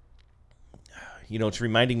 It's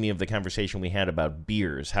reminding me of the conversation we had about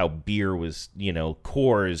beers, how beer was,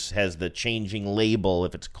 Coors has the changing label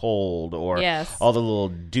if it's cold, or all the little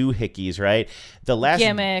doohickeys, right? The last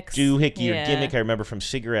gimmicks. Doohickey or gimmick I remember from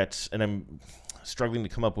cigarettes, and I'm struggling to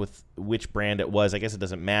come up with which brand it was. I guess it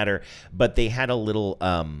doesn't matter, but they had a little,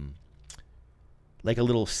 like a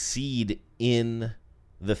little seed in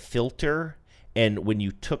the filter, and when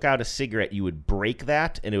you took out a cigarette, you would break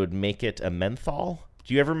that, and it would make it a menthol.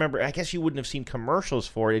 Do you ever remember? I guess you wouldn't have seen commercials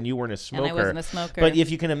for it, and you weren't a smoker. And I wasn't a smoker. But if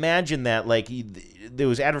you can imagine that, like, there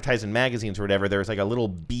was advertised in magazines or whatever, there was like a little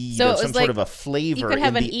bead of some sort of a flavor. You could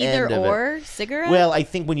have in an the end either-or of it. cigarette? Well, I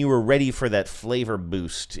think when you were ready for that flavor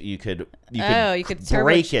boost, you could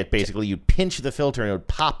break it, basically. You'd pinch the filter, and it would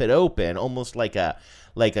pop it open, almost like a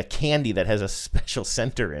candy that has a special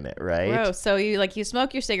center in it, right? Gross. So you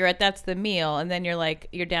smoke your cigarette, that's the meal, and then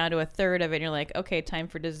you're down to a third of it, and you're like, okay, time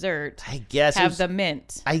for dessert. I guess have the mint.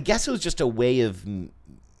 I guess it was just a way of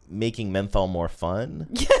making menthol more fun.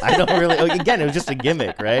 I don't really. Again, it was just a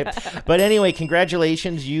gimmick, right? But anyway,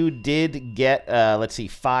 congratulations, you did get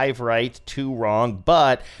 5 right, 2 wrong,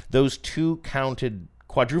 but those 2 counted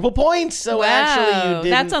quadruple points. So actually you didn't.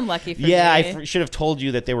 That's unlucky for me. Yeah, I should have told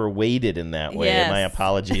you that they were weighted in that way. Yes. My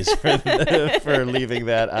apologies for leaving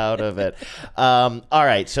that out of it. All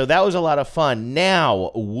right, so that was a lot of fun.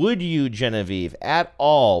 Now, would you, Genevieve, at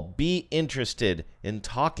all be interested in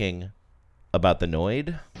talking about the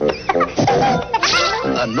Noid? The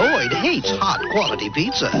Noid hates hot quality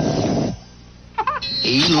pizza.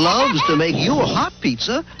 He loves to make your hot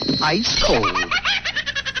pizza ice cold.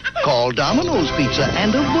 Call Domino's Pizza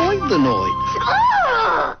and avoid the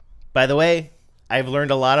Noid. By the way, I've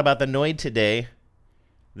learned a lot about the Noid today.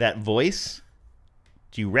 That voice,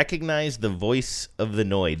 do you recognize the voice of the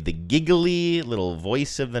Noid? The giggly little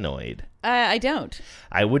voice of the Noid? I don't.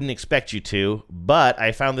 I wouldn't expect you to, but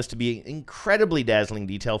I found this to be an incredibly dazzling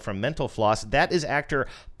detail from Mental Floss. That is actor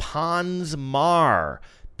Pons Maar.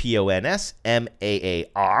 Ponsmaar.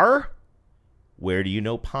 Where do you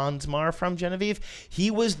know Pons Maar from, Genevieve? He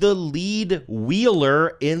was the lead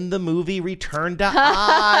wheeler in the movie Return to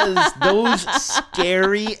Oz. Those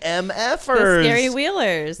scary MFers. The scary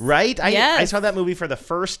wheelers. Right? Yes. I saw that movie for the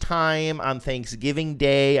first time on Thanksgiving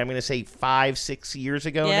Day. I'm going to say 5-6 years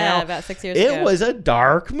ago now. Yeah, about 6 years ago. It was a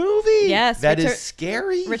dark movie. Yes. That is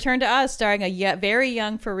scary. Return to Oz, starring a very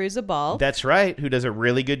young Fairuza Balk. That's right, who does a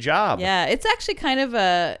really good job. Yeah, it's actually kind of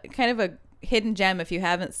a hidden gem if you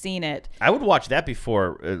haven't seen it. I would watch that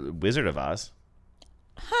before Wizard of Oz.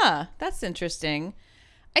 Huh, that's interesting.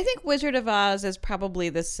 I think Wizard of Oz is probably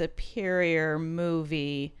the superior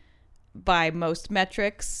movie by most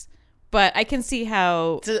metrics, but I can see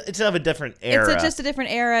how it's of a different era. It's just a different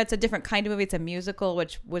era. It's a different kind of movie. It's a musical,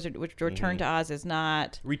 which Return to Oz is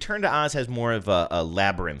not. Return to Oz has more of a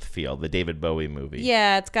labyrinth feel, the David Bowie movie.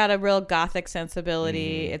 Yeah, it's got a real gothic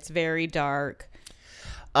sensibility. It's very dark.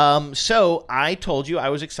 So I told you I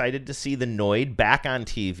was excited to see the Noid back on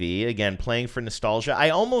TV, again, playing for nostalgia. I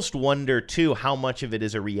almost wonder, too, how much of it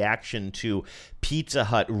is a reaction to Pizza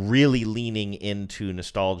Hut really leaning into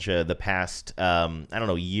nostalgia the past,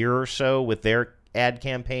 year or so with their ad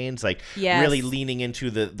campaigns, like Yes. really leaning into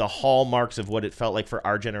the hallmarks of what it felt like for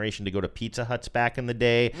our generation to go to Pizza Huts back in the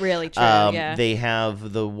day. Really true, yeah. They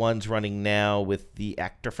have the ones running now with the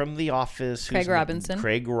actor from The Office. Craig Robinson.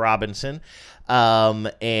 Craig Robinson.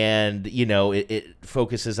 And, you know, it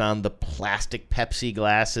focuses on the plastic Pepsi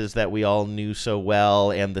glasses that we all knew so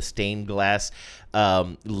well and the stained glass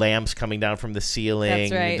lamps coming down from the ceiling.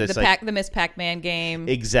 That's right. The Miss Pac-Man game.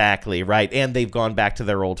 Exactly, right. And they've gone back to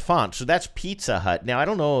their old font. So that's Pizza Hut. Now, I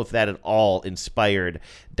don't know if that at all inspired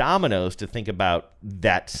Domino's to think about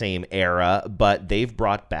that same era, but they've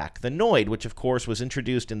brought back the Noid, which, of course, was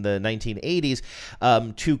introduced in the 1980s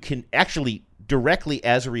to actually directly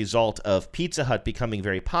as a result of Pizza Hut becoming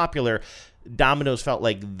very popular. Domino's felt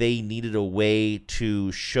like they needed a way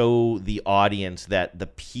to show the audience that the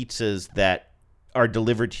pizzas that are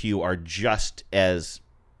delivered to you are just as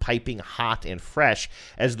piping hot and fresh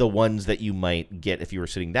as the ones that you might get if you were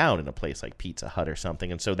sitting down in a place like Pizza Hut or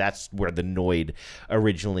something. And so that's where the Noid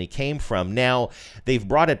originally came from. Now, they've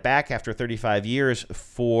brought it back after 35 years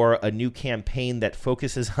for a new campaign that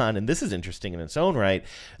focuses on, and this is interesting in its own right,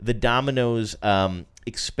 the Domino's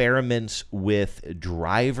experiments with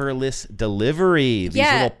driverless delivery.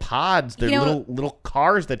 These little pods, they're little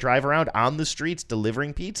cars that drive around on the streets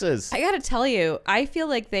delivering pizzas. I gotta tell you, I feel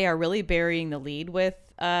like they are really burying the lead with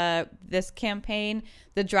this campaign.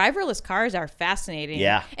 The driverless cars are fascinating.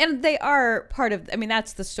 Yeah. And they are part of, I mean,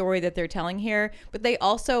 that's the story that they're telling here, but they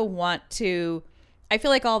also want to, I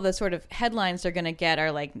feel like all the sort of headlines they're going to get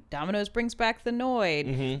are like, Domino's brings back the Noid.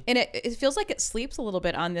 Mm-hmm. And it feels like it sleeps a little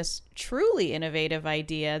bit on this truly innovative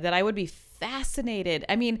idea that I would be fascinated.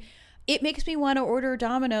 I mean, it makes me want to order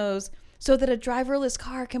Domino's so that a driverless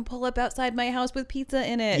car can pull up outside my house with pizza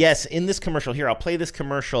in it. Yes, in this commercial. Here, I'll play this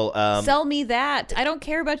commercial. Sell me that. I don't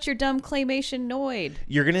care about your dumb claymation Noid.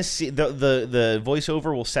 You're going to see, the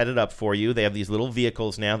voiceover will set it up for you. They have these little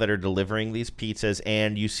vehicles now that are delivering these pizzas,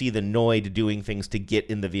 and you see the Noid doing things to get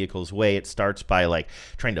in the vehicle's way. It starts by, like,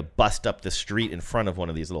 trying to bust up the street in front of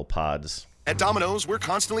one of these little pods. At Domino's, we're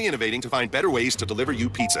constantly innovating to find better ways to deliver you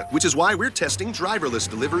pizza, which is why we're testing driverless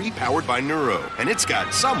delivery powered by Neuro. And it's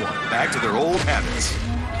got someone back to their old habits.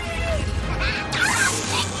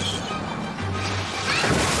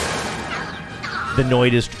 The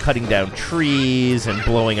Noid is cutting down trees and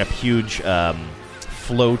blowing up huge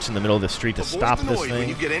floats in the middle of the street to stop the this Noid thing. When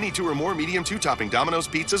you get any 2 or more medium 2-topping Domino's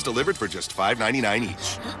pizzas delivered for just $5.99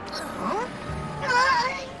 each.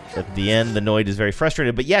 At the end, the Noid is very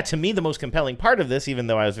frustrated. But yeah, to me, the most compelling part of this, even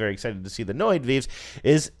though I was very excited to see the Noid, Vives,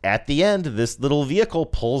 is at the end, this little vehicle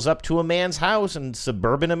pulls up to a man's house in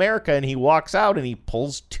suburban America, and he walks out and he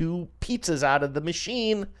pulls 2 pizzas out of the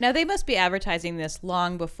machine. Now, they must be advertising this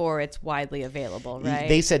long before it's widely available, right?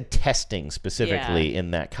 They said testing specifically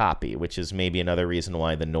in that copy, which is maybe another reason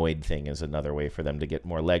why the Noid thing is another way for them to get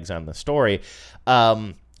more legs on the story.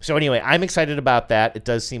 So anyway, I'm excited about that. It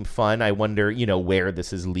does seem fun. I wonder, where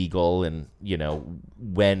this is legal and,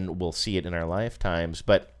 when we'll see it in our lifetimes.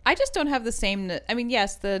 But I just don't have the same. I mean,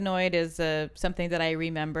 yes, the Noid is something that I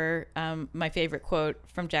remember. My favorite quote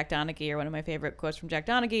from Jack Donaghy, or one of my favorite quotes from Jack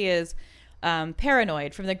Donaghy, is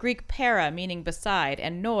paranoid, from the Greek para, meaning beside,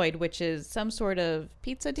 and noid, which is some sort of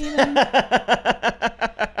pizza demon.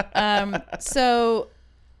 So,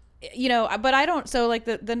 but I don't. So like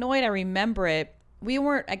the Noid, I remember it. We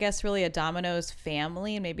weren't, I guess, really a Domino's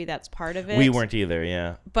family, and maybe that's part of it. We weren't either,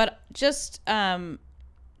 yeah. But just in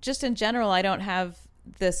general, I don't have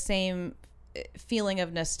the same feeling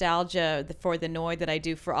of nostalgia for the Noid that I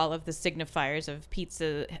do for all of the signifiers of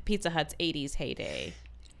Pizza Hut's 80s heyday.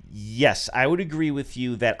 Yes, I would agree with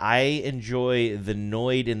you that I enjoy the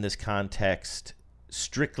Noid in this context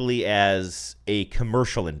strictly as a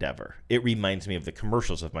commercial endeavor. It reminds me of the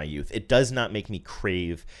commercials of my youth. It does not make me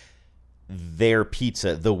crave their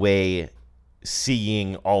pizza the way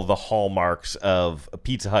seeing all the hallmarks of a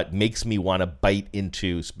Pizza Hut makes me want to bite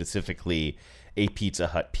into specifically a Pizza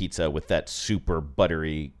Hut pizza with that super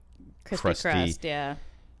buttery, crispy crusty crust, yeah.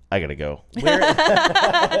 I gotta go.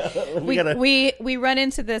 We run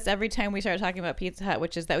into this every time we start talking about Pizza Hut,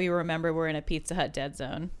 which is that we remember we're in a Pizza Hut dead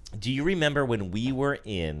zone. Do you remember when we were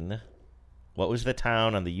in, what was the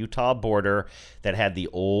town on the Utah border that had the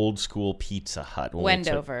old school Pizza Hut?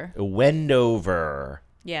 Wendover. Wendover.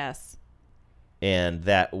 Yes. And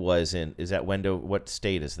that was is that Wendo? What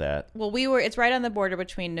state is that? Well, it's right on the border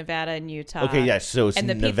between Nevada and Utah. Okay, yeah, so it's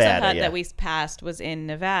Nevada. And the Nevada, Pizza Hut yeah. that we passed was in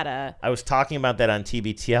Nevada. I was talking about that on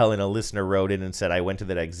TBTL, and a listener wrote in and said, I went to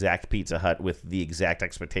that exact Pizza Hut with the exact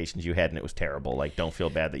expectations you had, and it was terrible. Like, don't feel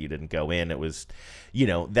bad that you didn't go in. It was,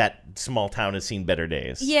 that small town has seen better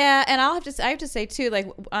days. Yeah, and I have to say, too, like,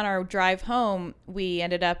 on our drive home, we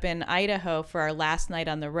ended up in Idaho for our last night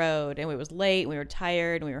on the road, and it was late, and we were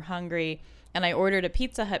tired, and we were hungry. And I ordered a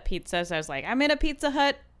Pizza Hut pizza, so I was like, I'm in a Pizza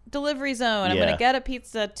Hut delivery zone. I'm going to get a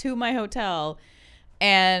pizza to my hotel.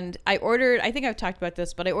 And I think I've talked about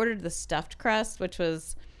this, but I ordered the stuffed crust, which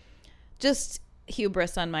was just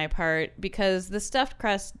hubris on my part, because the stuffed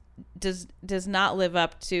crust does not live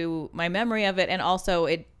up to my memory of it. And also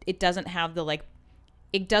it doesn't have the, like,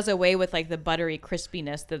 it does away with, like, the buttery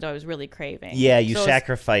crispiness that I was really craving. Yeah, you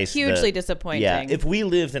sacrifice hugely disappointing. Yeah, if we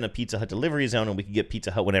lived in a Pizza Hut delivery zone and we could get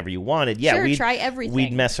Pizza Hut whenever you wanted, we'd try everything.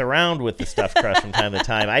 We'd mess around with the stuffed crust from time to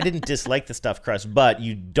time. I didn't dislike the stuffed crust, but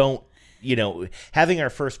you don't, having our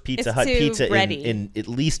first Pizza Hut pizza in at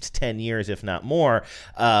least 10 years, if not more,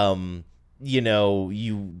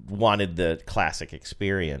 you wanted the classic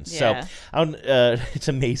experience. Yeah. So it's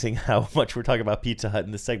amazing how much we're talking about Pizza Hut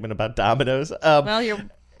in this segment about Domino's.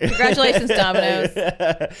 Congratulations,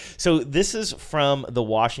 Domino's. So this is from the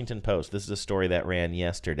Washington Post. This is a story that ran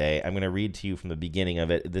yesterday. I'm going to read to you from the beginning of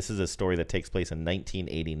it. This is a story that takes place in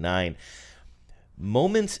 1989.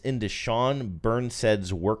 Moments into Sean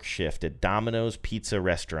Burnsed's work shift at Domino's Pizza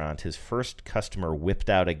restaurant, his first customer whipped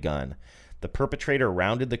out a gun. The perpetrator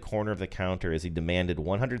rounded the corner of the counter as he demanded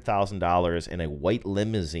 $100,000 in a white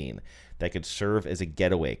limousine that could serve as a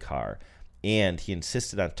getaway car, and he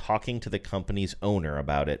insisted on talking to the company's owner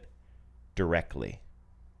about it directly.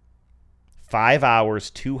 5 hours,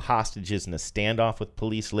 2 hostages, and a standoff with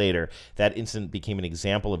police later, that incident became an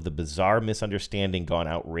example of the bizarre misunderstanding gone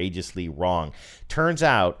outrageously wrong. Turns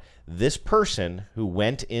out this person who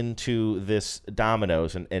went into this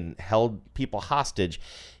Domino's and held people hostage,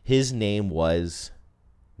 his name was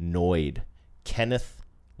Noid, Kenneth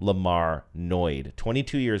Lamar Noid,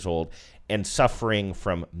 22 years old, and suffering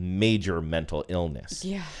from major mental illness.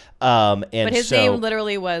 Yeah. But his name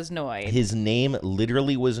literally was Noid. His name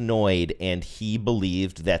literally was Noid, and he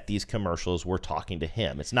believed that these commercials were talking to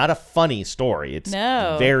him. It's not a funny story. It's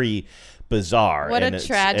very bizarre. What and a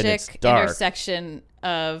tragic intersection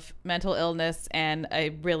of mental illness and a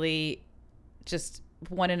really just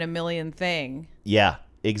one in a million thing. Yeah.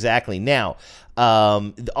 Exactly. Now,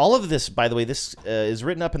 all of this, by the way, this is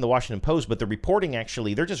written up in the Washington Post, but the reporting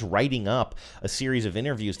actually, they're just writing up a series of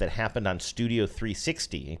interviews that happened on Studio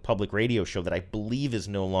 360, a public radio show that I believe is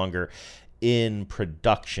no longer in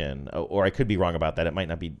production, or I could be wrong about that. It might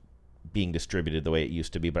not be being distributed the way it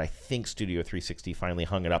used to be, but I think Studio 360 finally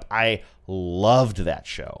hung it up. I loved that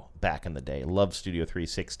show back in the day. Loved Studio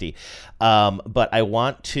 360. But I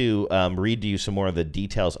want to read to you some more of the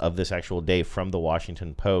details of this actual day from the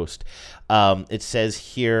Washington Post. It says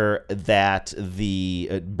here that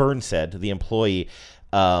Burnsed, the employee,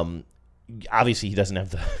 obviously he doesn't have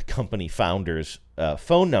the company founder's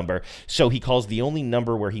phone number, so he calls the only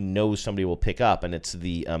number where he knows somebody will pick up, and it's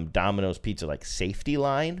the Domino's Pizza safety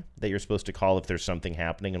line that you're supposed to call if there's something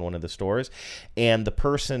happening in one of the stores. And the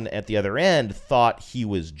person at the other end thought he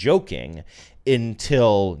was joking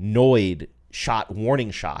until Noid shot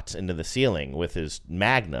warning shots into the ceiling with his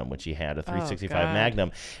Magnum, which he had, a 365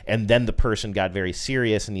 Magnum. And then the person got very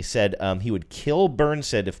serious, and he said he would kill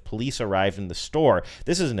Burnsed if police arrived in the store.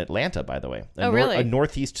 This is in Atlanta, by the way. Really? A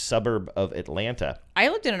northeast suburb of Atlanta. I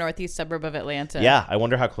lived in a northeast suburb of Atlanta. Yeah, I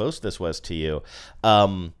wonder how close this was to you.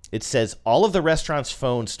 It says all of the restaurant's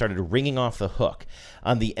phones started ringing off the hook.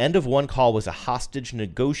 On the end of one call was a hostage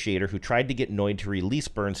negotiator who tried to get Noid to release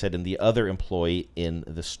Burnsed and the other employee in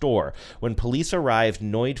the store. When police arrived,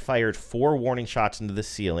 Noid fired 4 warning shots into the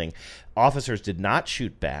ceiling. Officers did not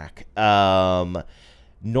shoot back. Noid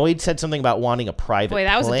said something about wanting a private plane. Boy,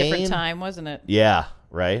 that was a different time, wasn't it? Yeah,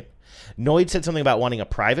 right? Noid said something about wanting a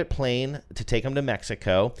private plane to take him to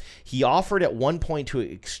Mexico. He offered at one point to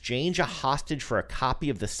exchange a hostage for a copy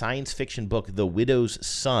of the science fiction book The Widow's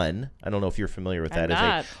Son. I don't know if you're familiar with that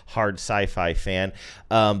as a hard sci-fi fan.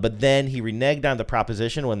 But then he reneged on the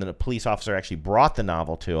proposition when the police officer actually brought the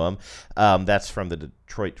novel to him. That's from the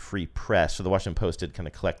Detroit Free Press. So the Washington Post did kind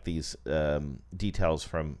of collect these details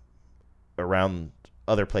from around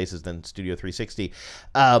other places than Studio 360.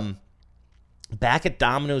 Back at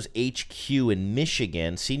Domino's HQ in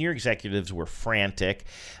Michigan, senior executives were frantic.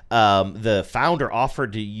 The founder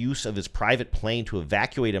offered the use of his private plane to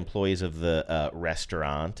evacuate employees of the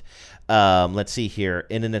restaurant. Let's see here.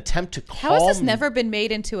 In an attempt to calm... How has this never been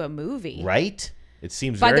made into a movie? Right? It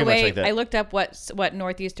seems By very the way, much like that. I looked up what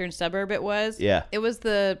northeastern suburb it was. Yeah. It was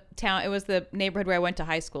the town. It was the neighborhood where I went to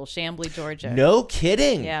high school, Chamblee, Georgia. No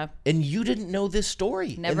kidding. Yeah. And you didn't know this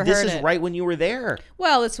story. Never and this heard is it. right when you were there.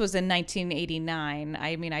 Well, this was in 1989.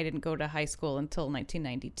 I mean, I didn't go to high school until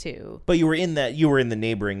 1992. But you were in the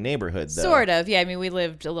neighboring neighborhood, though. Sort of. Yeah. I mean, we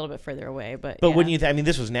lived a little bit further away, but But yeah. when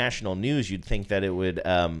this was national news, you'd think that it would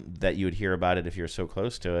that you would hear about it if you're so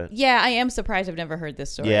close to it. Yeah, I am surprised I've never heard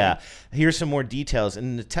this story. Yeah. Here's some more details. In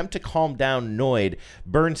an attempt to calm down Noid,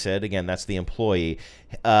 Burnside, again, that's the employee,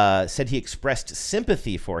 said he expressed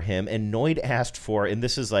sympathy for him, and Noid asked for, and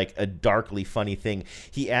this is like a darkly funny thing,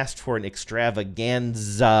 he asked for an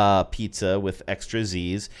extravaganza pizza with extra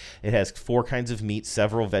Z's. It has 4 kinds of meat,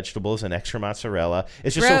 several vegetables, and extra mozzarella.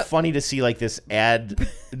 It's just so funny to see like this ad.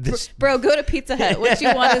 Bro, go to Pizza Hut. What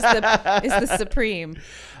you want is the supreme.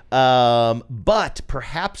 But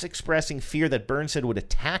perhaps expressing fear that Burnside would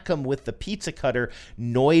attack him with the pizza cutter,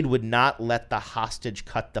 Noid would not let the hostage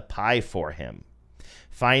cut the pie for him.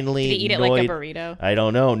 Finally, did he eat it Noid, like a burrito? I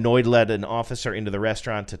don't know. Noid led an officer into the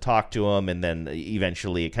restaurant to talk to him, and then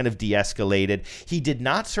eventually it kind of de-escalated. He did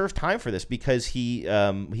not serve time for this because he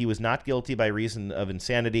was not guilty by reason of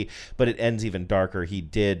insanity, but it ends even darker. He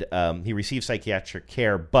received psychiatric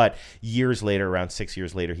care, but years later, around 6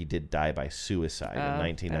 years later, he did die by suicide in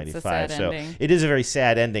 1995. That's a sad so ending. it is a very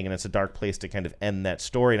sad ending, and it's a dark place to kind of end that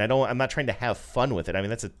story. And I'm not trying to have fun with it. I mean,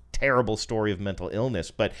 that's a terrible story of mental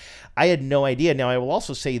illness, but I had no idea. Now, I will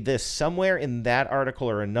also say this, somewhere in that article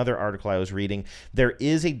or another article I was reading, there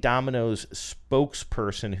is a Domino's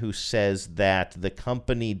spokesperson who says that the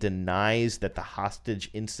company denies that the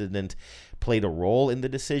hostage incident played a role in the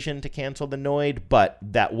decision to cancel the Noid, but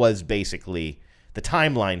that was basically, the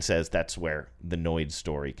timeline says that's where the Noid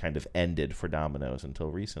story kind of ended for Domino's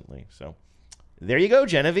until recently. So there you go,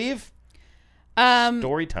 Genevieve.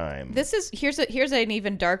 Story time. Here's an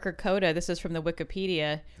even darker coda. This is from the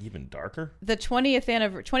Wikipedia. Even darker? The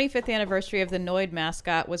 25th anniversary of the Noid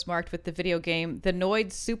mascot was marked with the video game The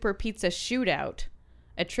Noid Super Pizza Shootout,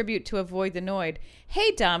 a tribute to avoid the Noid.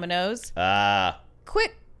 Hey, Domino's.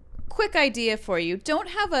 Quick idea for you. Don't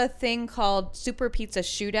have a thing called Super Pizza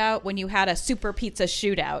Shootout when you had a Super Pizza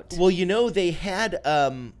Shootout. Well, they had...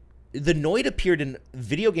 the Noid appeared in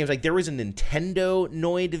video games. Like, there was a Nintendo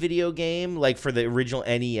Noid video game, like, for the original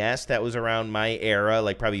NES that was around my era,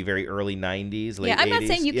 like, probably very early 90s, late 80s. Yeah, I'm not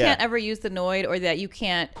saying you can't ever use the Noid or that you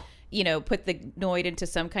can't, put the Noid into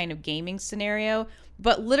some kind of gaming scenario,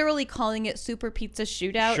 but literally calling it Super Pizza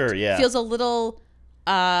Shootout feels a little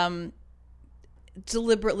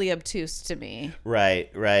deliberately obtuse to me. Right.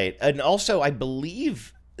 And also, I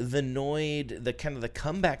believe... the Noid, the kind of the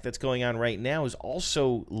comeback that's going on right now is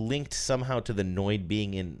also linked somehow to the Noid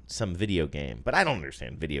being in some video game. But I don't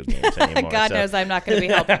understand video games anymore. God knows I'm not going to be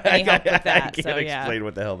any help with that. I can't explain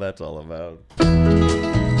what the hell that's all about.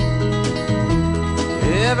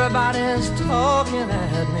 Everybody's talking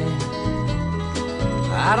at me.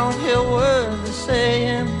 I don't hear words they're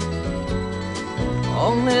saying,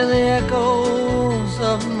 only the echoes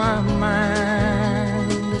of my mind.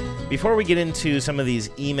 Before we get into some of these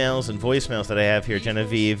emails and voicemails that I have here,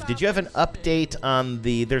 Genevieve, did you have an update on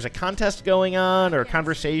there's a contest going on or a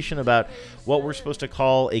conversation about what we're supposed to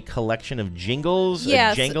call a collection of jingles?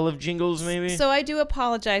 Yes. A jangle of jingles, maybe? So I do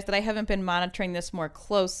apologize that I haven't been monitoring this more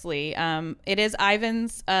closely. It is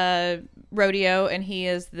Ivan's rodeo, and he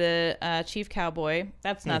is the chief cowboy.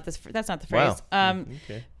 That's not the phrase. Wow.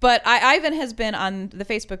 Okay. But Ivan has been on the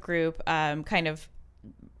Facebook group kind of,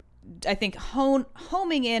 I think,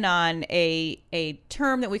 homing in on a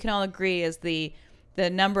term that we can all agree is the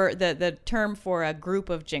term for a group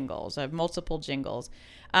of jingles, of multiple jingles.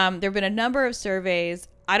 There have been a number of surveys.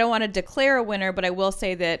 I don't want to declare a winner, but I will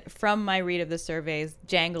say that from my read of the surveys,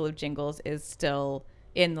 Jangle of Jingles is still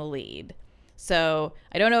in the lead. So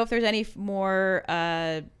I don't know if there's any more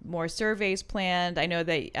surveys planned. I know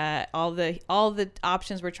that all the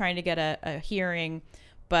options we're trying to get a hearing,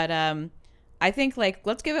 but I think,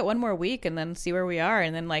 let's give it one more week and then see where we are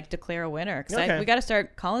and then, declare a winner. Because we got to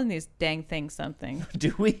start calling these dang things something.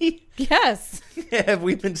 Do we? Yes. Have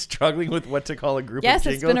we been struggling with what to call a group of jingles?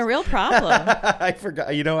 Yes, it's been a real problem. I forgot.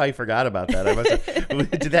 I forgot about that.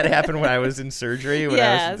 Did that happen when I was in surgery? It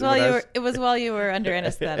was while you were under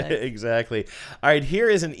anesthetic. Exactly. All right, here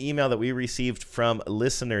is an email that we received from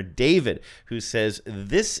listener David, who says,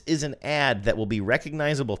 this is an ad that will be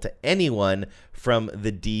recognizable to anyone from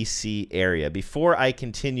the D.C. area. Before I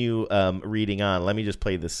continue reading on, let me just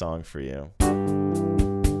play this song for you.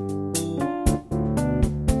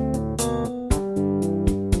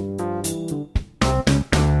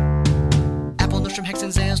 Nordstrom, Hexen,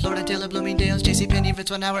 Zales, Lord & Taylor, Bloomingdale's, JCPenney,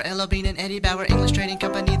 Ritz, 1 Hour, L.O. Bean, and Eddie Bauer, English Trading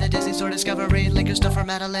Company, The Disney Store, Discovery, Liquor Store for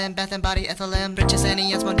Madeline, Bath & Body, Ethel M, Bridges,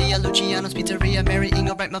 Annie, Mondia, Luciano's Pizzeria, Mary,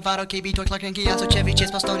 Engelbreit, Movado, KB, Toy, Clark & Chiasso, Chevy,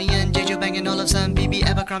 Chase, Bostonian, Jeju, Bang & Olufsen, BB,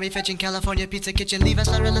 Abercrombie, Fitch, and California, Pizza Kitchen, Levi's,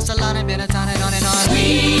 Larilla, Salon, and Benetton, and on and on.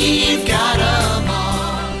 We've got 'em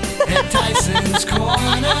all at Tyson's Corner,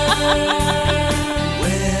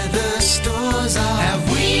 where the stores are.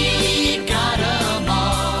 Have we got 'em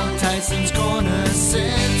all? Tyson's Corner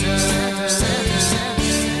Center.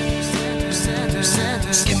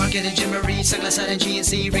 Skin Market and Jim Marie, Sunglass Hut and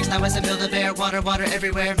GNC, Rick's Now West and Build-A-Bear, Water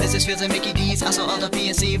everywhere, Mrs. Fields and Mickey D's, also all the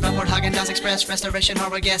PNC, Rockport, Haagen-Dazs Express, Restoration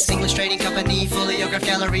Hardware Guest, English Trading Company, Foliograph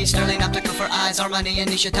Gallery, Sterling Optical for Eyes, Armani and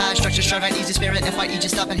Nisha Taj, Structure, Strivite, Easy Spirit, FYE,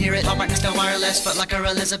 just stop and hear it, Hallmark, Nextel Wireless, Foot Locker,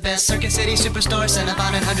 Elizabeth, Circuit City, Superstore,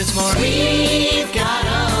 Cinnabon, and hundreds more. We've got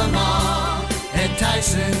 'em all at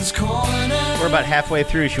Tyson's Corner. We're about halfway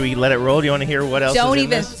through. Should we let it roll? Do you want to hear what else Don't is in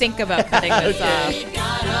even this? think about cutting this off. We've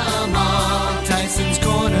got 'em all, Tyson's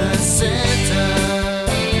Corner Center.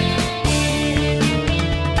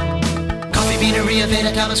 Coffee Beanery,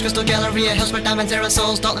 Aveda, Thomas Crystal Galleria, Hillsburg Diamonds,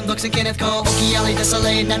 Aerosols, Dalton Books and Kenneth Cole, Okie Alley,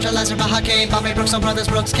 Desolate, Naturalizer, Baja K, Bombay Brooks, on Brothers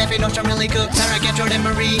Brooks, Cafe Nordstrom, Millie Cook, Sarah Gant, Jordan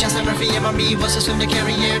Marie, Justin Murphy, MRB, What's the Swim to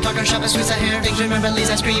Carrier, Dogger Shop, and Sweets of Hair, Things Remember,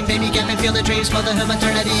 Lee's Ice Cream, Baby Gap and Field of Dreams, Motherhood,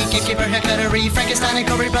 Maternity, Gatekeeper, Haircuttery, Frankenstein and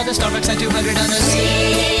Corey Brothers, Starbucks, and 200 others.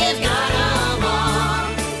 We've got 'em all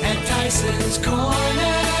at Tyson's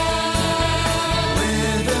Corner,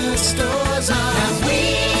 where the stores are. Have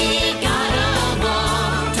we got 'em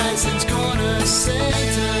all? Tyson's Corner Center.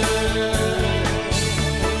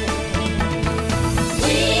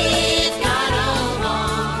 We've got 'em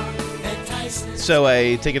all at Tyson's. So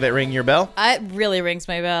I take it that ring your bell? It really rings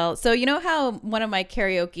my bell. So you know how one of my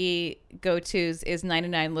karaoke go-tos is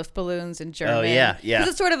 99 Luftballons in German? Oh, yeah. Because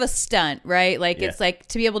it's sort of a stunt, right? Like, Yeah. it's like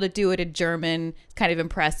to be able to do it in German, kind of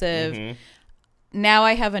impressive. Mhm. Now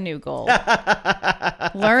I have a new goal.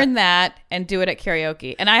 Learn that and do it at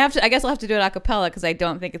karaoke. And I guess I'll have to do it a cappella because I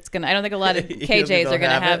don't think a lot of KJs are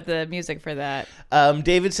going to have the music for that.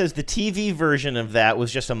 David says the TV version of that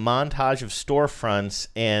was just a montage of storefronts,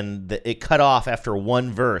 and it cut off after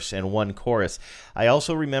one verse and one chorus. I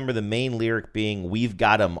also remember the main lyric being, "We've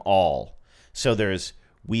got 'em all." So there's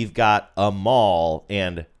 "We've got 'em all"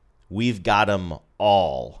 and "We've got 'em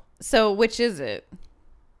all." So which is it?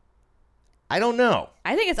 I don't know.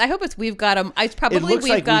 I hope it's "We've got 'em." It's probably It looks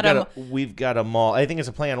 "We've like got 'em." We've got 'em all. I think it's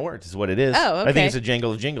a play on words is what it is. Oh, okay. I think it's a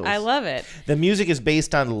jangle of jingles. I love it. The music is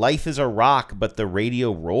based on "Life is a Rock, but the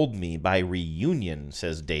Radio Rolled Me" by Reunion,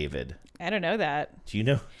 says David. I don't know that. Do you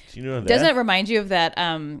know that? Doesn't it remind you of that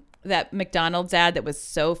that McDonald's ad that was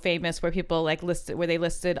so famous where people where they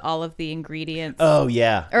listed all of the ingredients? Oh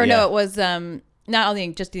yeah. Or yeah. no, it was not only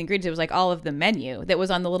just the ingredients, it was like all of the menu that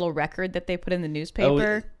was on the little record that they put in the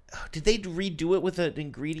newspaper. Did they redo it with an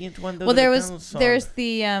ingredient one? Though, Well, there's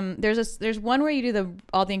one where you do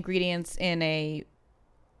all the ingredients in a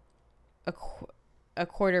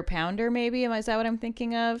quarter pounder, maybe. Is that what I'm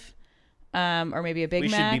thinking of? Or maybe a Big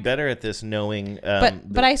Mac. We should be better at this, knowing.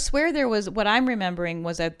 But I swear there was, what I'm remembering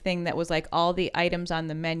was a thing that was like all the items on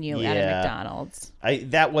the menu at a McDonald's.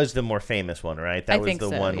 That was the more famous one, right? That I was think the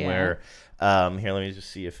so, one yeah. where. Here, let me just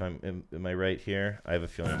see if am I right here? I have a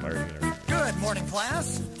feeling I'm already going to. Good morning,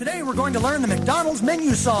 class. Today we're going to learn the McDonald's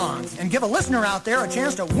menu song and give a listener out there a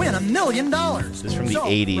chance to win $1 million. This is from the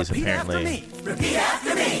 80s, repeat apparently. After me. Repeat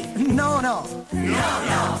after me. No.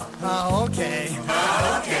 Okay.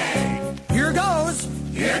 Here goes.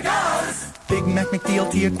 Big Mac,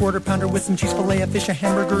 McDLT, a quarter pounder with some cheese fillet, a fish, a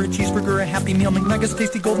hamburger, a cheeseburger, a Happy Meal, McNuggets,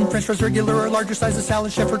 tasty golden French fries, regular or larger size, a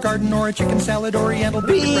salad, chef or garden, or a chicken salad, oriental,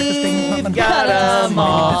 bacon, breakfast, bacon, muffin, got 'em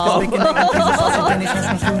all. bacon, sausage, Danish,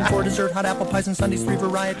 national spoon, for dessert, hot apple pies and sundaes, 3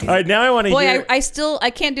 varieties. All right, now I want to hear. Boy, I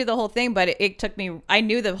can't do the whole thing, but it took me. I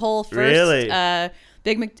knew the whole first. Really?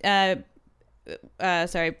 Big Mac.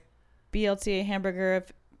 BLT hamburger.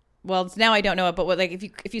 Well, now I don't know it, but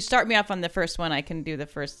if you start me off on the first one, I can do the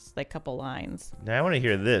first couple lines. Now I want to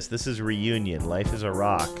hear this. This is Reunion. Life is a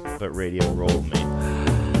Rock, but Radio Rolled Me.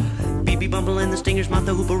 BB Bumble and the Stingers,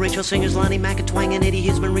 Martha Hooper, Rachel Singers, Lonnie Mack and Twang and Eddie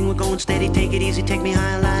Hisman, Ring, we're going steady, take it easy, take me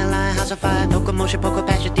high, lie, house of fire, no commotion, poker,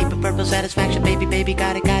 passion, deep and purple satisfaction, baby,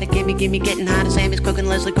 got it, gimme, getting hot, Sammy's cooking,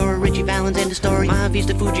 Leslie Gore, Richie Valens, end of story,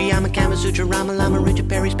 Mahavista, Fuji, I'm a Kama Sutra, Rama Lama, Richard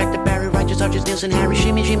Perry, Spectre Barry, Righteous Arches, Nielsen, Harry,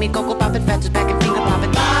 Shimmy, Coco Poppin', Fats is back and finger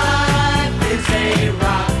poppin'. Life is a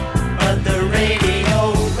rock, but the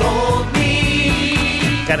radio rolled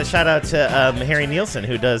me. Got a shout out to Harry Nielsen,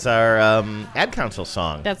 who does our ad council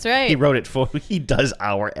song. That's right. He does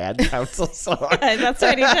our ad council song. That's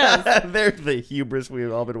right, he does. There's the hubris we've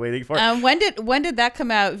all been waiting for. When did that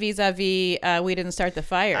come out vis-a-vis We Didn't Start the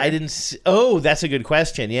Fire? I didn't Oh, that's a good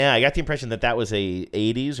question. Yeah, I got the impression that was a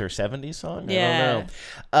 80s or 70s song. Yeah.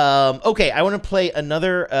 I don't know. Okay, I want to play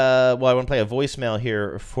another, I want to play a voicemail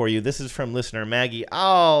here for you. This is from listener Maggie.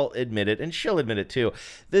 I'll admit it, and she'll admit it too.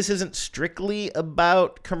 This isn't strictly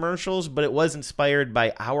about commercials, but it was inspired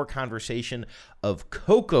by our conversation of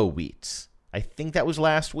cocoa wheats. I think that was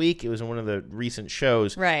last week. It was in one of the recent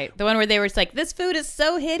shows. Right. The one where they were like, this food is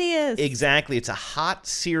so hideous. Exactly. It's a hot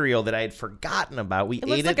cereal that I had forgotten about. We ate it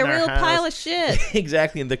looks like in a our real house. pile of shit.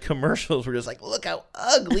 Exactly. And the commercials were just like, look how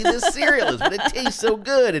ugly this cereal is, but it tastes so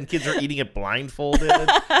good. And kids are eating it blindfolded.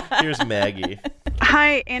 Here's Maggie.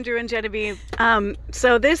 Hi, Andrew and Genevieve.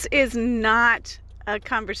 So this is not a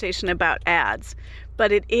conversation about ads,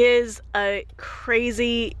 but it is a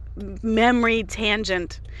crazy memory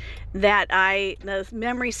tangent the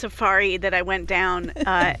memory safari that I went down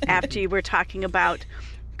after you were talking about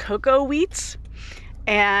cocoa wheats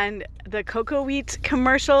and the cocoa wheat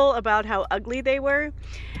commercial about how ugly they were.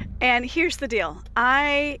 And here's the deal.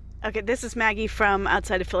 This is Maggie from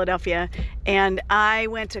outside of Philadelphia, and I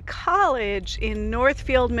went to college in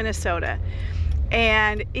Northfield, Minnesota.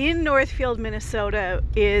 And in Northfield, Minnesota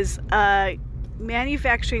is a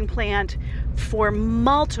manufacturing plant for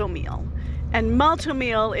Malt-O-Meal. And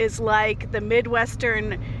Malt-O-Meal is like the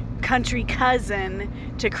Midwestern country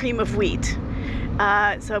cousin to cream of wheat.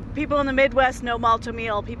 So people in the Midwest know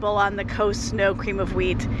Malt-O-Meal, people on the coast know cream of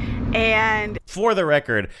wheat. And for the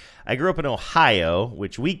record, I grew up in Ohio,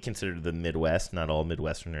 which we consider the Midwest. Not all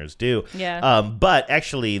Midwesterners do. Yeah. But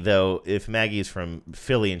actually, though, if Maggie's from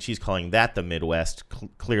Philly and she's calling that the Midwest,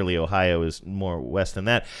 clearly Ohio is more west than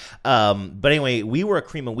that. But anyway, we were a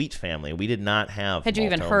cream of wheat family. We did not have. Had you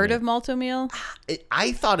even heard of Malt-O-Meal?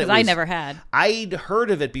 I thought it was. I never had. I'd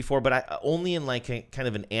heard of it before, but only in like a kind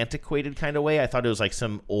of an antiquated kind of way. I thought it was like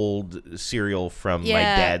some old cereal from my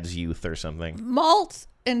dad's youth or something. Malt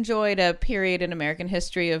enjoyed a period in American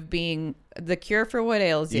history of being the cure for what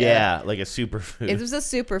ails you. Yeah, like a superfood. It was a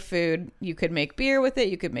superfood. You could make beer with it.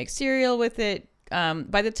 You could make cereal with it.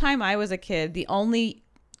 By the time I was a kid, the only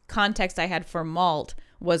context I had for malt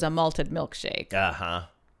was a malted milkshake. Uh-huh.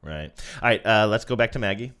 Right. All right, let's go back to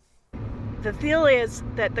Maggie. The deal is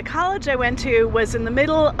that the college I went to was in the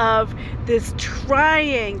middle of this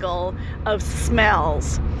triangle of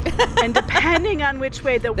smells. And depending on which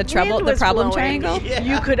way the wind was problem blowing, triangle?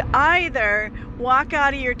 You could either walk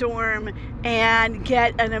out of your dorm and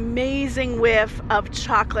get an amazing whiff of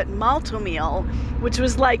chocolate Malt-O-Meal, which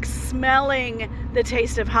was like smelling the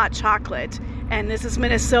taste of hot chocolate. And this is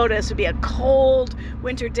Minnesota, so it'd be a cold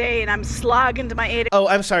winter day, and I'm slogging to my 8 o'clock. Oh,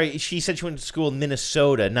 I'm sorry. She said she went to school in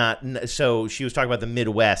Minnesota, so she was talking about the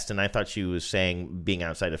Midwest, and I thought she was saying being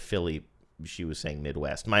outside of Philly, she was saying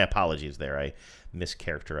Midwest. My apologies there. I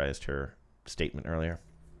mischaracterized her statement earlier.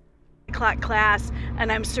 Class, and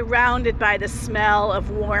I'm surrounded by the smell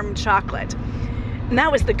of warm chocolate. And that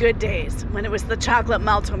was the good days, when it was the chocolate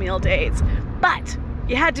Malt-O-Meal days. But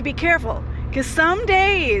you had to be careful, because some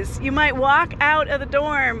days you might walk out of the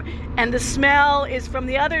dorm and the smell is from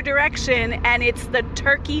the other direction and it's the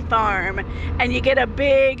turkey farm and you get a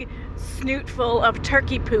big snootful of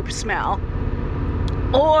turkey poop smell.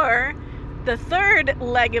 Or the third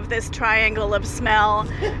leg of this triangle of smell,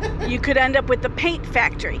 you could end up with the paint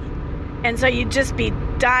factory. And so you'd just be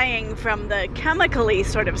dying from the chemically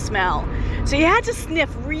sort of smell. So you had to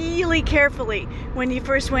sniff really carefully when you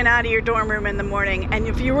first went out of your dorm room in the morning. And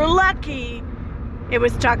if you were lucky, it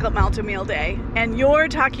was chocolate Malt-O-Meal day. And your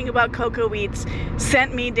talking about cocoa wheats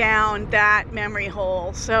sent me down that memory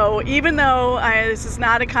hole. So even though this is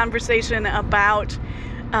not a conversation about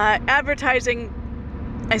advertising,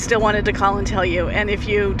 I still wanted to call and tell you. And if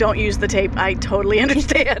you don't use the tape, I totally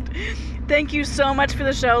understand. Thank you so much for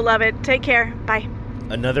the show. Love it. Take care. Bye.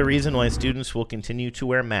 Another reason why students will continue to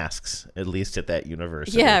wear masks, at least at that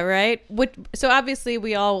university. Yeah, right. So obviously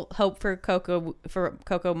we all hope for cocoa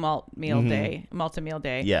Malt-O-Meal day, Malt-O-Meal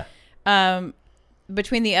day. Yeah.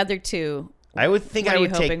 Between the other two, I would think I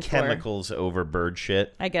would take chemicals over bird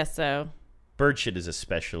shit. I guess so. Bird shit is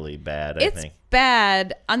especially bad, I think. It's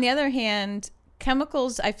bad. On the other hand,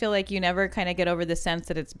 chemicals, I feel like you never kind of get over the sense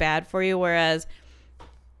that it's bad for you, whereas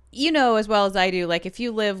you know as well as I do, like if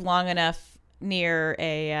you live long enough near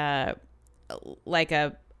a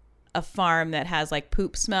farm that has like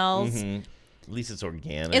poop smells, at least it's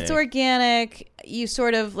organic. It's organic. You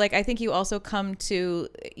sort of like, I think you also come to,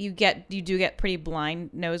 you do get pretty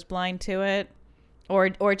nose blind to it, or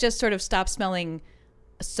it just sort of stops smelling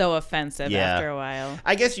so offensive after a while.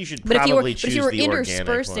 I guess you should probably choose the organic one. But if you were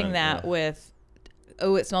interspersing that with,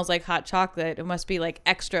 oh, it smells like hot chocolate, it must be like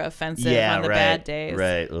extra offensive on the bad days.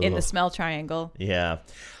 Right. In the smell triangle. Yeah.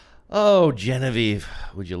 Oh, Genevieve,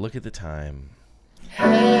 would you look at the time?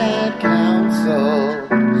 Head Council,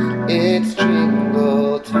 it's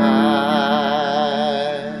jingle time.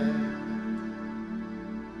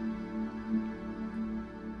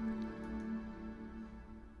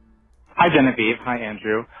 Hi, Genevieve. Hi,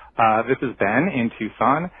 Andrew. This is Ben in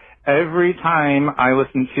Tucson. Every time I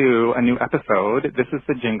listen to a new episode, this is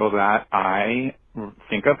the jingle that I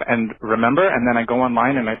think of and remember, and then I go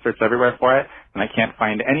online and I search everywhere for it, and I can't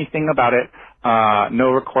find anything about it.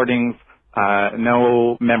 No recordings,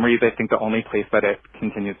 no memories. I think the only place that it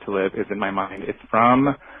continues to live is in my mind. It's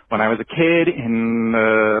from when I was a kid in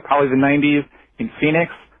probably the 90s in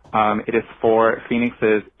Phoenix. It is for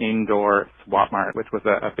Phoenix's indoor swap mart, which was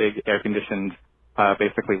a big air-conditioned,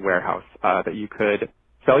 basically warehouse that you could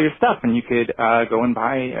sell your stuff, and you could go and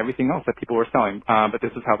buy everything else that people were selling. But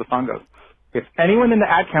this is how the song goes. If anyone in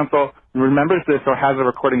the ad council remembers this or has a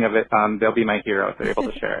recording of it, they'll be my hero if they're able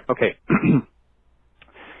to share it. Okay.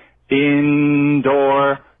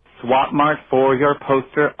 Indoor swap mart for your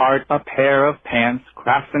poster art, a pair of pants,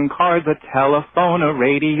 crafts and cards, a telephone, a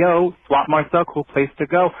radio. Swap mart's a cool place to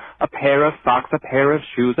go. A pair of socks, a pair of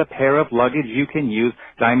shoes, a pair of luggage you can use.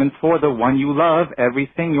 Diamonds for the one you love,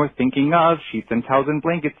 everything you're thinking of. Sheets and towels and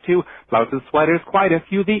blankets too. Blouses, sweaters, quite a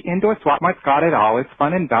few. The indoor swap mart's got it all. It's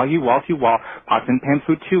fun and value wall to wall. Pots and pans,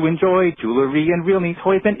 food to enjoy. Jewelry and real neat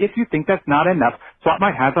toys. And if you think that's not enough, Swap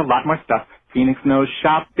Mart has a lot more stuff. Phoenix knows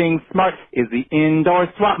shopping smart is the indoor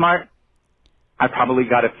swap mart. I probably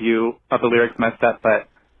got a few of the lyrics messed up, but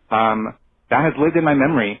that has lived in my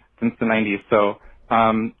memory since the 90s. So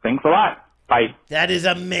thanks a lot. Bye. That is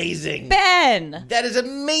amazing. Ben! That is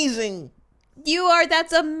amazing.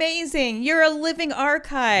 That's amazing. You're a living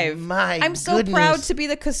archive. I'm so goodness. proud to be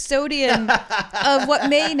the custodian of what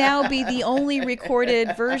may now be the only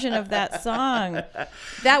recorded version of that song.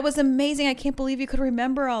 That was amazing. I can't believe you could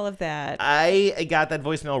remember all of that. I got that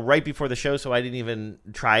voicemail right before the show, so I didn't even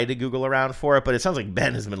try to Google around for it, but it sounds like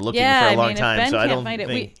Ben has been looking for a long time. If Ben so can't I don't find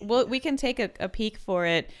think... it, we can take a peek for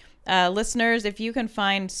it. Listeners, if you can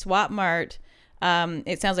find Swap Mart,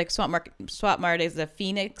 it sounds like Swap Mart is a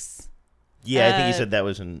Phoenix. Yeah, I think he said that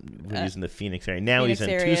was when he was in the Phoenix area. Now Phoenix he's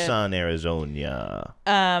in area. Tucson, Arizona.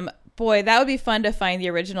 Boy, that would be fun to find the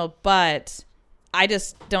original, but I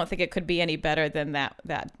just don't think it could be any better than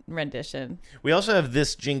that rendition. We also have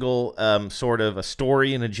this jingle, sort of a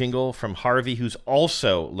story in a jingle from Harvey, who's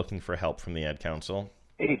also looking for help from the ad council.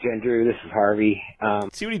 Hey, Gendrew, this is Harvey.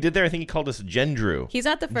 See what he did there? I think he called us Gendrew. He's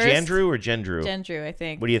not the first. Jandrew or Gendrew? Gendrew, I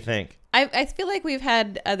think. What do you think? I feel like we've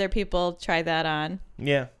had other people try that on.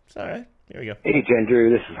 Yeah, it's all right. Here we go. Hey, Gendrew,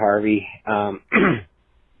 this is Harvey. I've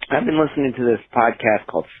been listening to this podcast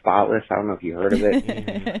called Spotless. I don't know if you heard of it.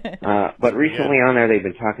 But recently on there, they've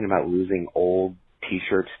been talking about losing old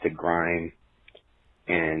T-shirts to grime.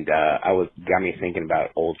 And got me thinking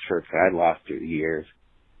about old shirts that I'd lost through the years.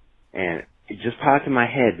 And it just popped in my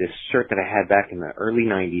head, this shirt that I had back in the early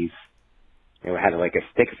 90s. It had like a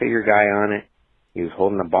stick figure guy on it. He was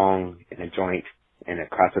holding a bong in a joint. And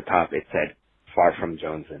across the top, it said, Far From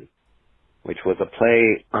Jonesin, which was a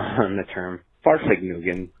play on the term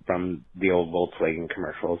Fahrvergnügen from the old Volkswagen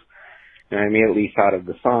commercials. And I immediately thought of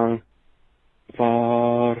the song,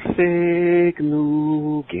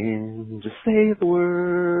 Fahrvergnügen, just say the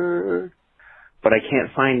word. But I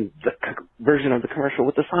can't find the version of the commercial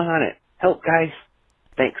with the song on it. Help, guys.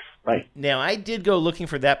 Thanks. Bye. Now, I did go looking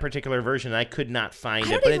for that particular version. I could not find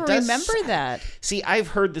it. I don't even remember that. See, I've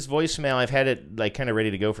heard this voicemail. I've had it like kind of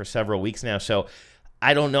ready to go for several weeks now, so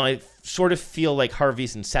I don't know. I sort of feel like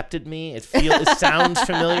Harvey's incepted me. It sounds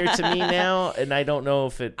familiar to me now, and I don't know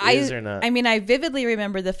if it is or not. I mean, I vividly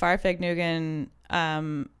remember the Fahrvergnügen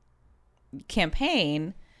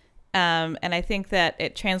campaign, and I think that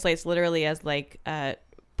it translates literally as like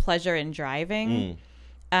pleasure in driving.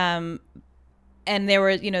 And there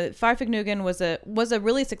were, Fahrvergnügen was a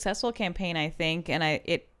really successful campaign, I think,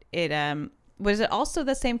 and was it also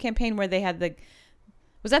the same campaign where they had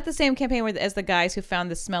was that the same campaign as the guys who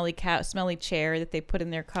found the smelly chair that they put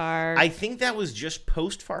in their car? I think that was just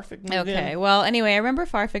post Fahrvergnügen. Okay, well, anyway, I remember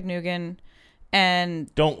Fahrvergnügen,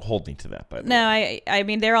 and don't hold me to that, by the way. No, I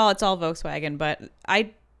mean it's all Volkswagen, but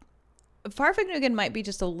Fahrvergnügen might be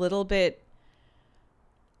just a little bit.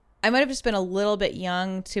 I might have just been a little bit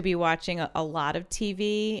young to be watching a lot of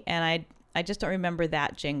TV, and I just don't remember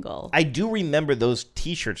that jingle. I do remember those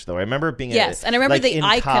T-shirts, though. I remember it being and I remember the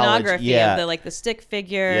iconography of the stick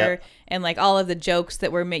figure and like all of the jokes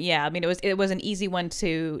that were made. Yeah, I mean it was an easy one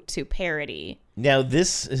to parody. Now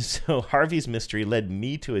so Harvey's mystery led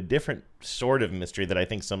me to a different sort of mystery that I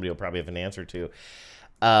think somebody will probably have an answer to.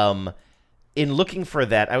 In looking for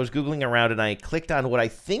that, I was Googling around and I clicked on what I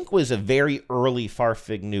think was a very early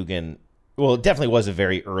Fahrvergnügen. Well, it definitely was a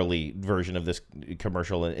very early version of this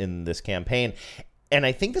commercial in this campaign. And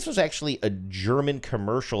I think this was actually a German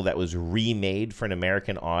commercial that was remade for an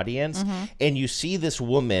American audience. Mm-hmm. And you see this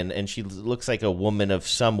woman, and she looks like a woman of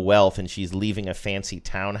some wealth, and she's leaving a fancy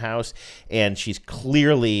townhouse. And she's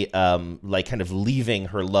clearly like kind of leaving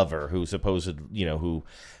her lover, who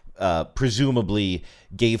presumably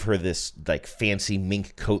gave her this like fancy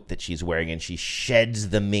mink coat that she's wearing, and she sheds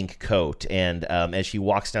the mink coat, and as she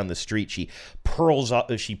walks down the street, she pulls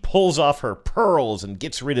off her pearls and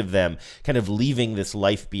gets rid of them, kind of leaving this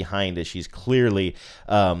life behind as she's clearly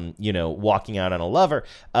walking out on a lover,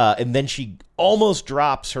 and then she almost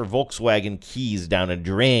drops her Volkswagen keys down a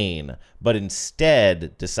drain, but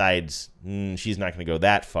instead decides she's not going to go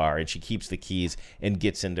that far, and she keeps the keys and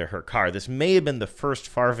gets into her car. This may have been the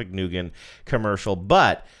first Fahrvergnügen commercial,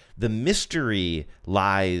 but the mystery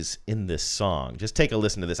lies in this song. Just take a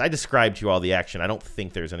listen to this. I described to you all the action. I don't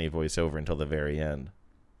think there's any voiceover until the very end.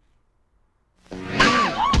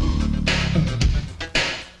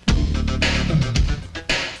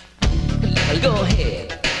 Go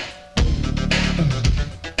ahead.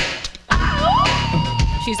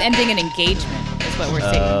 She's ending an engagement, is what we're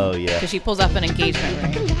seeing. Oh, yeah. Because she pulls off an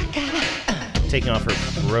engagement ring. Taking off her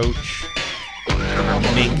brooch.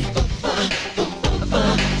 Mink.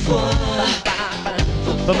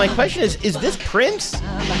 But my question is this Prince? I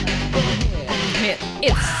mean,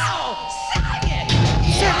 it's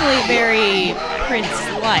certainly very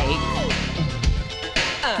Prince-like.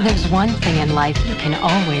 There's one thing in life you can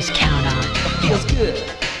always count on. Feels good.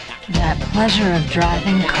 That pleasure of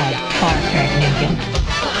driving called Fahrvergnügen.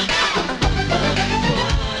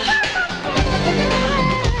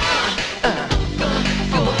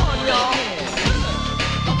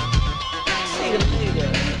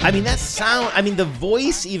 The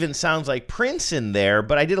voice even sounds like Prince in there,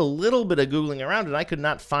 but I did a little bit of Googling around and I could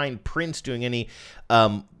not find Prince doing any,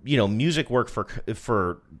 music work for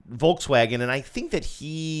Volkswagen. And I think that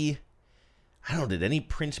did any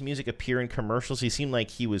Prince music appear in commercials? He seemed like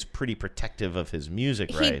he was pretty protective of his music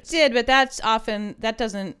rights. He did, but that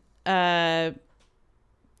doesn't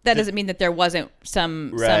mean that there wasn't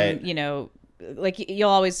some like you'll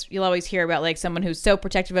always hear about like someone who's so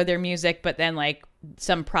protective of their music, but then like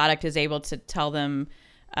some product is able to tell them,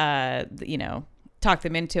 talk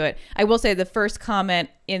them into it. I will say the first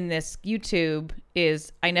comment in this YouTube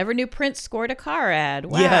is, "I never knew Prince scored a car ad."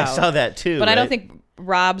 Wow. Yeah, I saw that too. But right? I don't think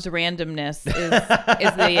Rob's randomness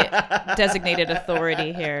is the designated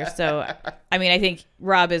authority here. So, I mean, I think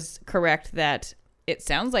Rob is correct that it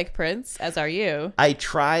sounds like Prince, as are you. I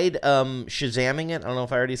tried Shazamming it. I don't know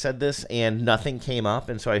if I already said this, and nothing came up.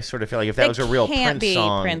 And so I sort of feel like if that was a real Prince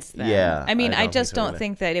song, Prince then. Yeah. I mean, I just don't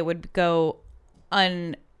think that it would go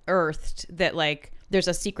unearthed that like there's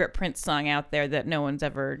a secret Prince song out there that no one's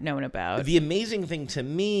ever known about. The amazing thing to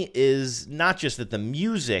me is not just that the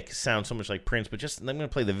music sounds so much like Prince, but just I'm going to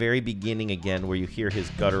play the very beginning again where you hear his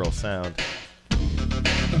guttural sound.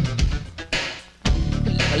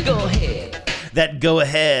 Go ahead. That go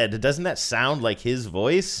ahead. Doesn't that sound like his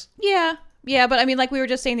voice? Yeah. Yeah, but I mean, like we were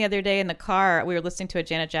just saying the other day in the car, we were listening to a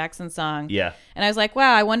Janet Jackson song. Yeah. And I was like,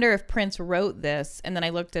 wow, I wonder if Prince wrote this. And then I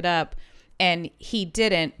looked it up. And he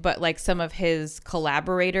didn't, but like some of his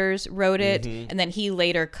collaborators wrote it, and then he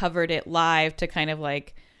later covered it live to kind of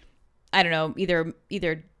like, I don't know,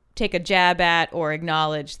 either take a jab at or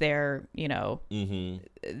acknowledge their,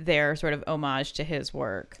 their sort of homage to his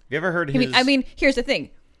work. Have you ever heard his? I mean, here's the thing.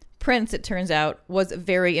 Prince, it turns out, was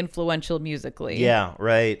very influential musically. Yeah,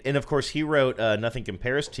 right. And of course, he wrote Nothing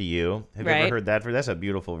Compares to You. Have you ever heard that? That's a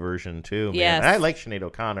beautiful version, too. Yes. And I like Sinead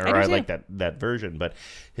O'Connor, I like that version, but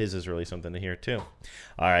his is really something to hear, too.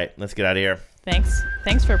 All right, let's get out of here. Thanks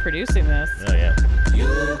for producing this. Oh, yeah.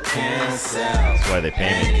 You can sell. That's why they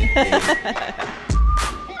pay me.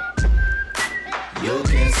 You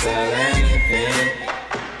can sell anything.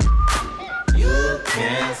 You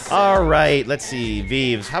All right, let's see.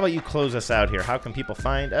 Vives, how about you close us out here? How can people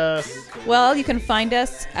find us? Well, you can find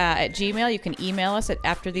us at Gmail. You can email us at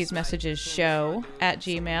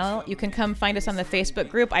afterthesemessageshow@gmail. You can come find us on the Facebook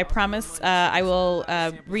group. I promise I will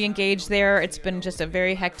re-engage there. It's been just a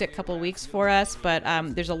very hectic couple weeks for us, but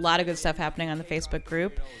there's a lot of good stuff happening on the Facebook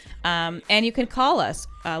group. And you can call us,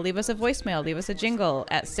 leave us a voicemail, leave us a jingle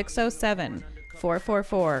at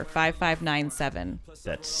 607-444-5597.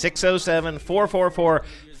 That's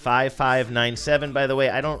 607-444-5597. By the way,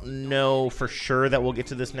 I don't know for sure that we'll get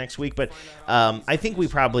to this next week, but I think we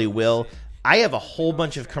probably will. I have a whole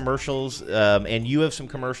bunch of commercials, and you have some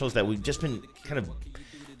commercials that we've just been kind of,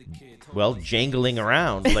 jangling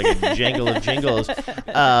around like a jangle of jingles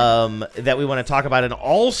that we want to talk about. And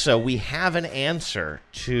also, we have an answer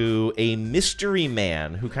to a mystery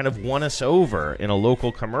man who kind of won us over in a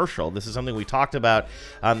local commercial. This is something we talked about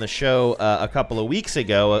on the show a couple of weeks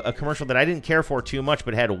ago, a commercial that I didn't care for too much,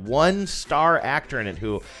 but had a one-star actor in it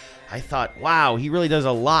who I thought, wow, he really does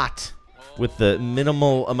a lot with the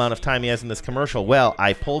minimal amount of time he has in this commercial. Well,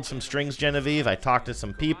 I pulled some strings, Genevieve. I talked to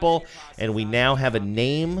some people, and we now have a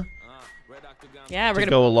name. Yeah, we're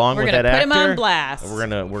go along with that actor. We're gonna put him on blast. We're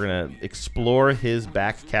gonna explore his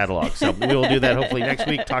back catalog. So we will do that hopefully next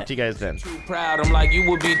week. Talk to you guys then. Too proud, I'm like you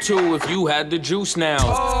would be too if you had the juice now.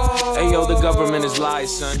 Hey yo, the government is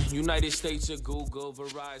lies, son. United States of Google,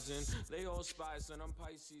 Verizon, they all spies, son. I'm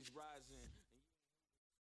Pisces rising.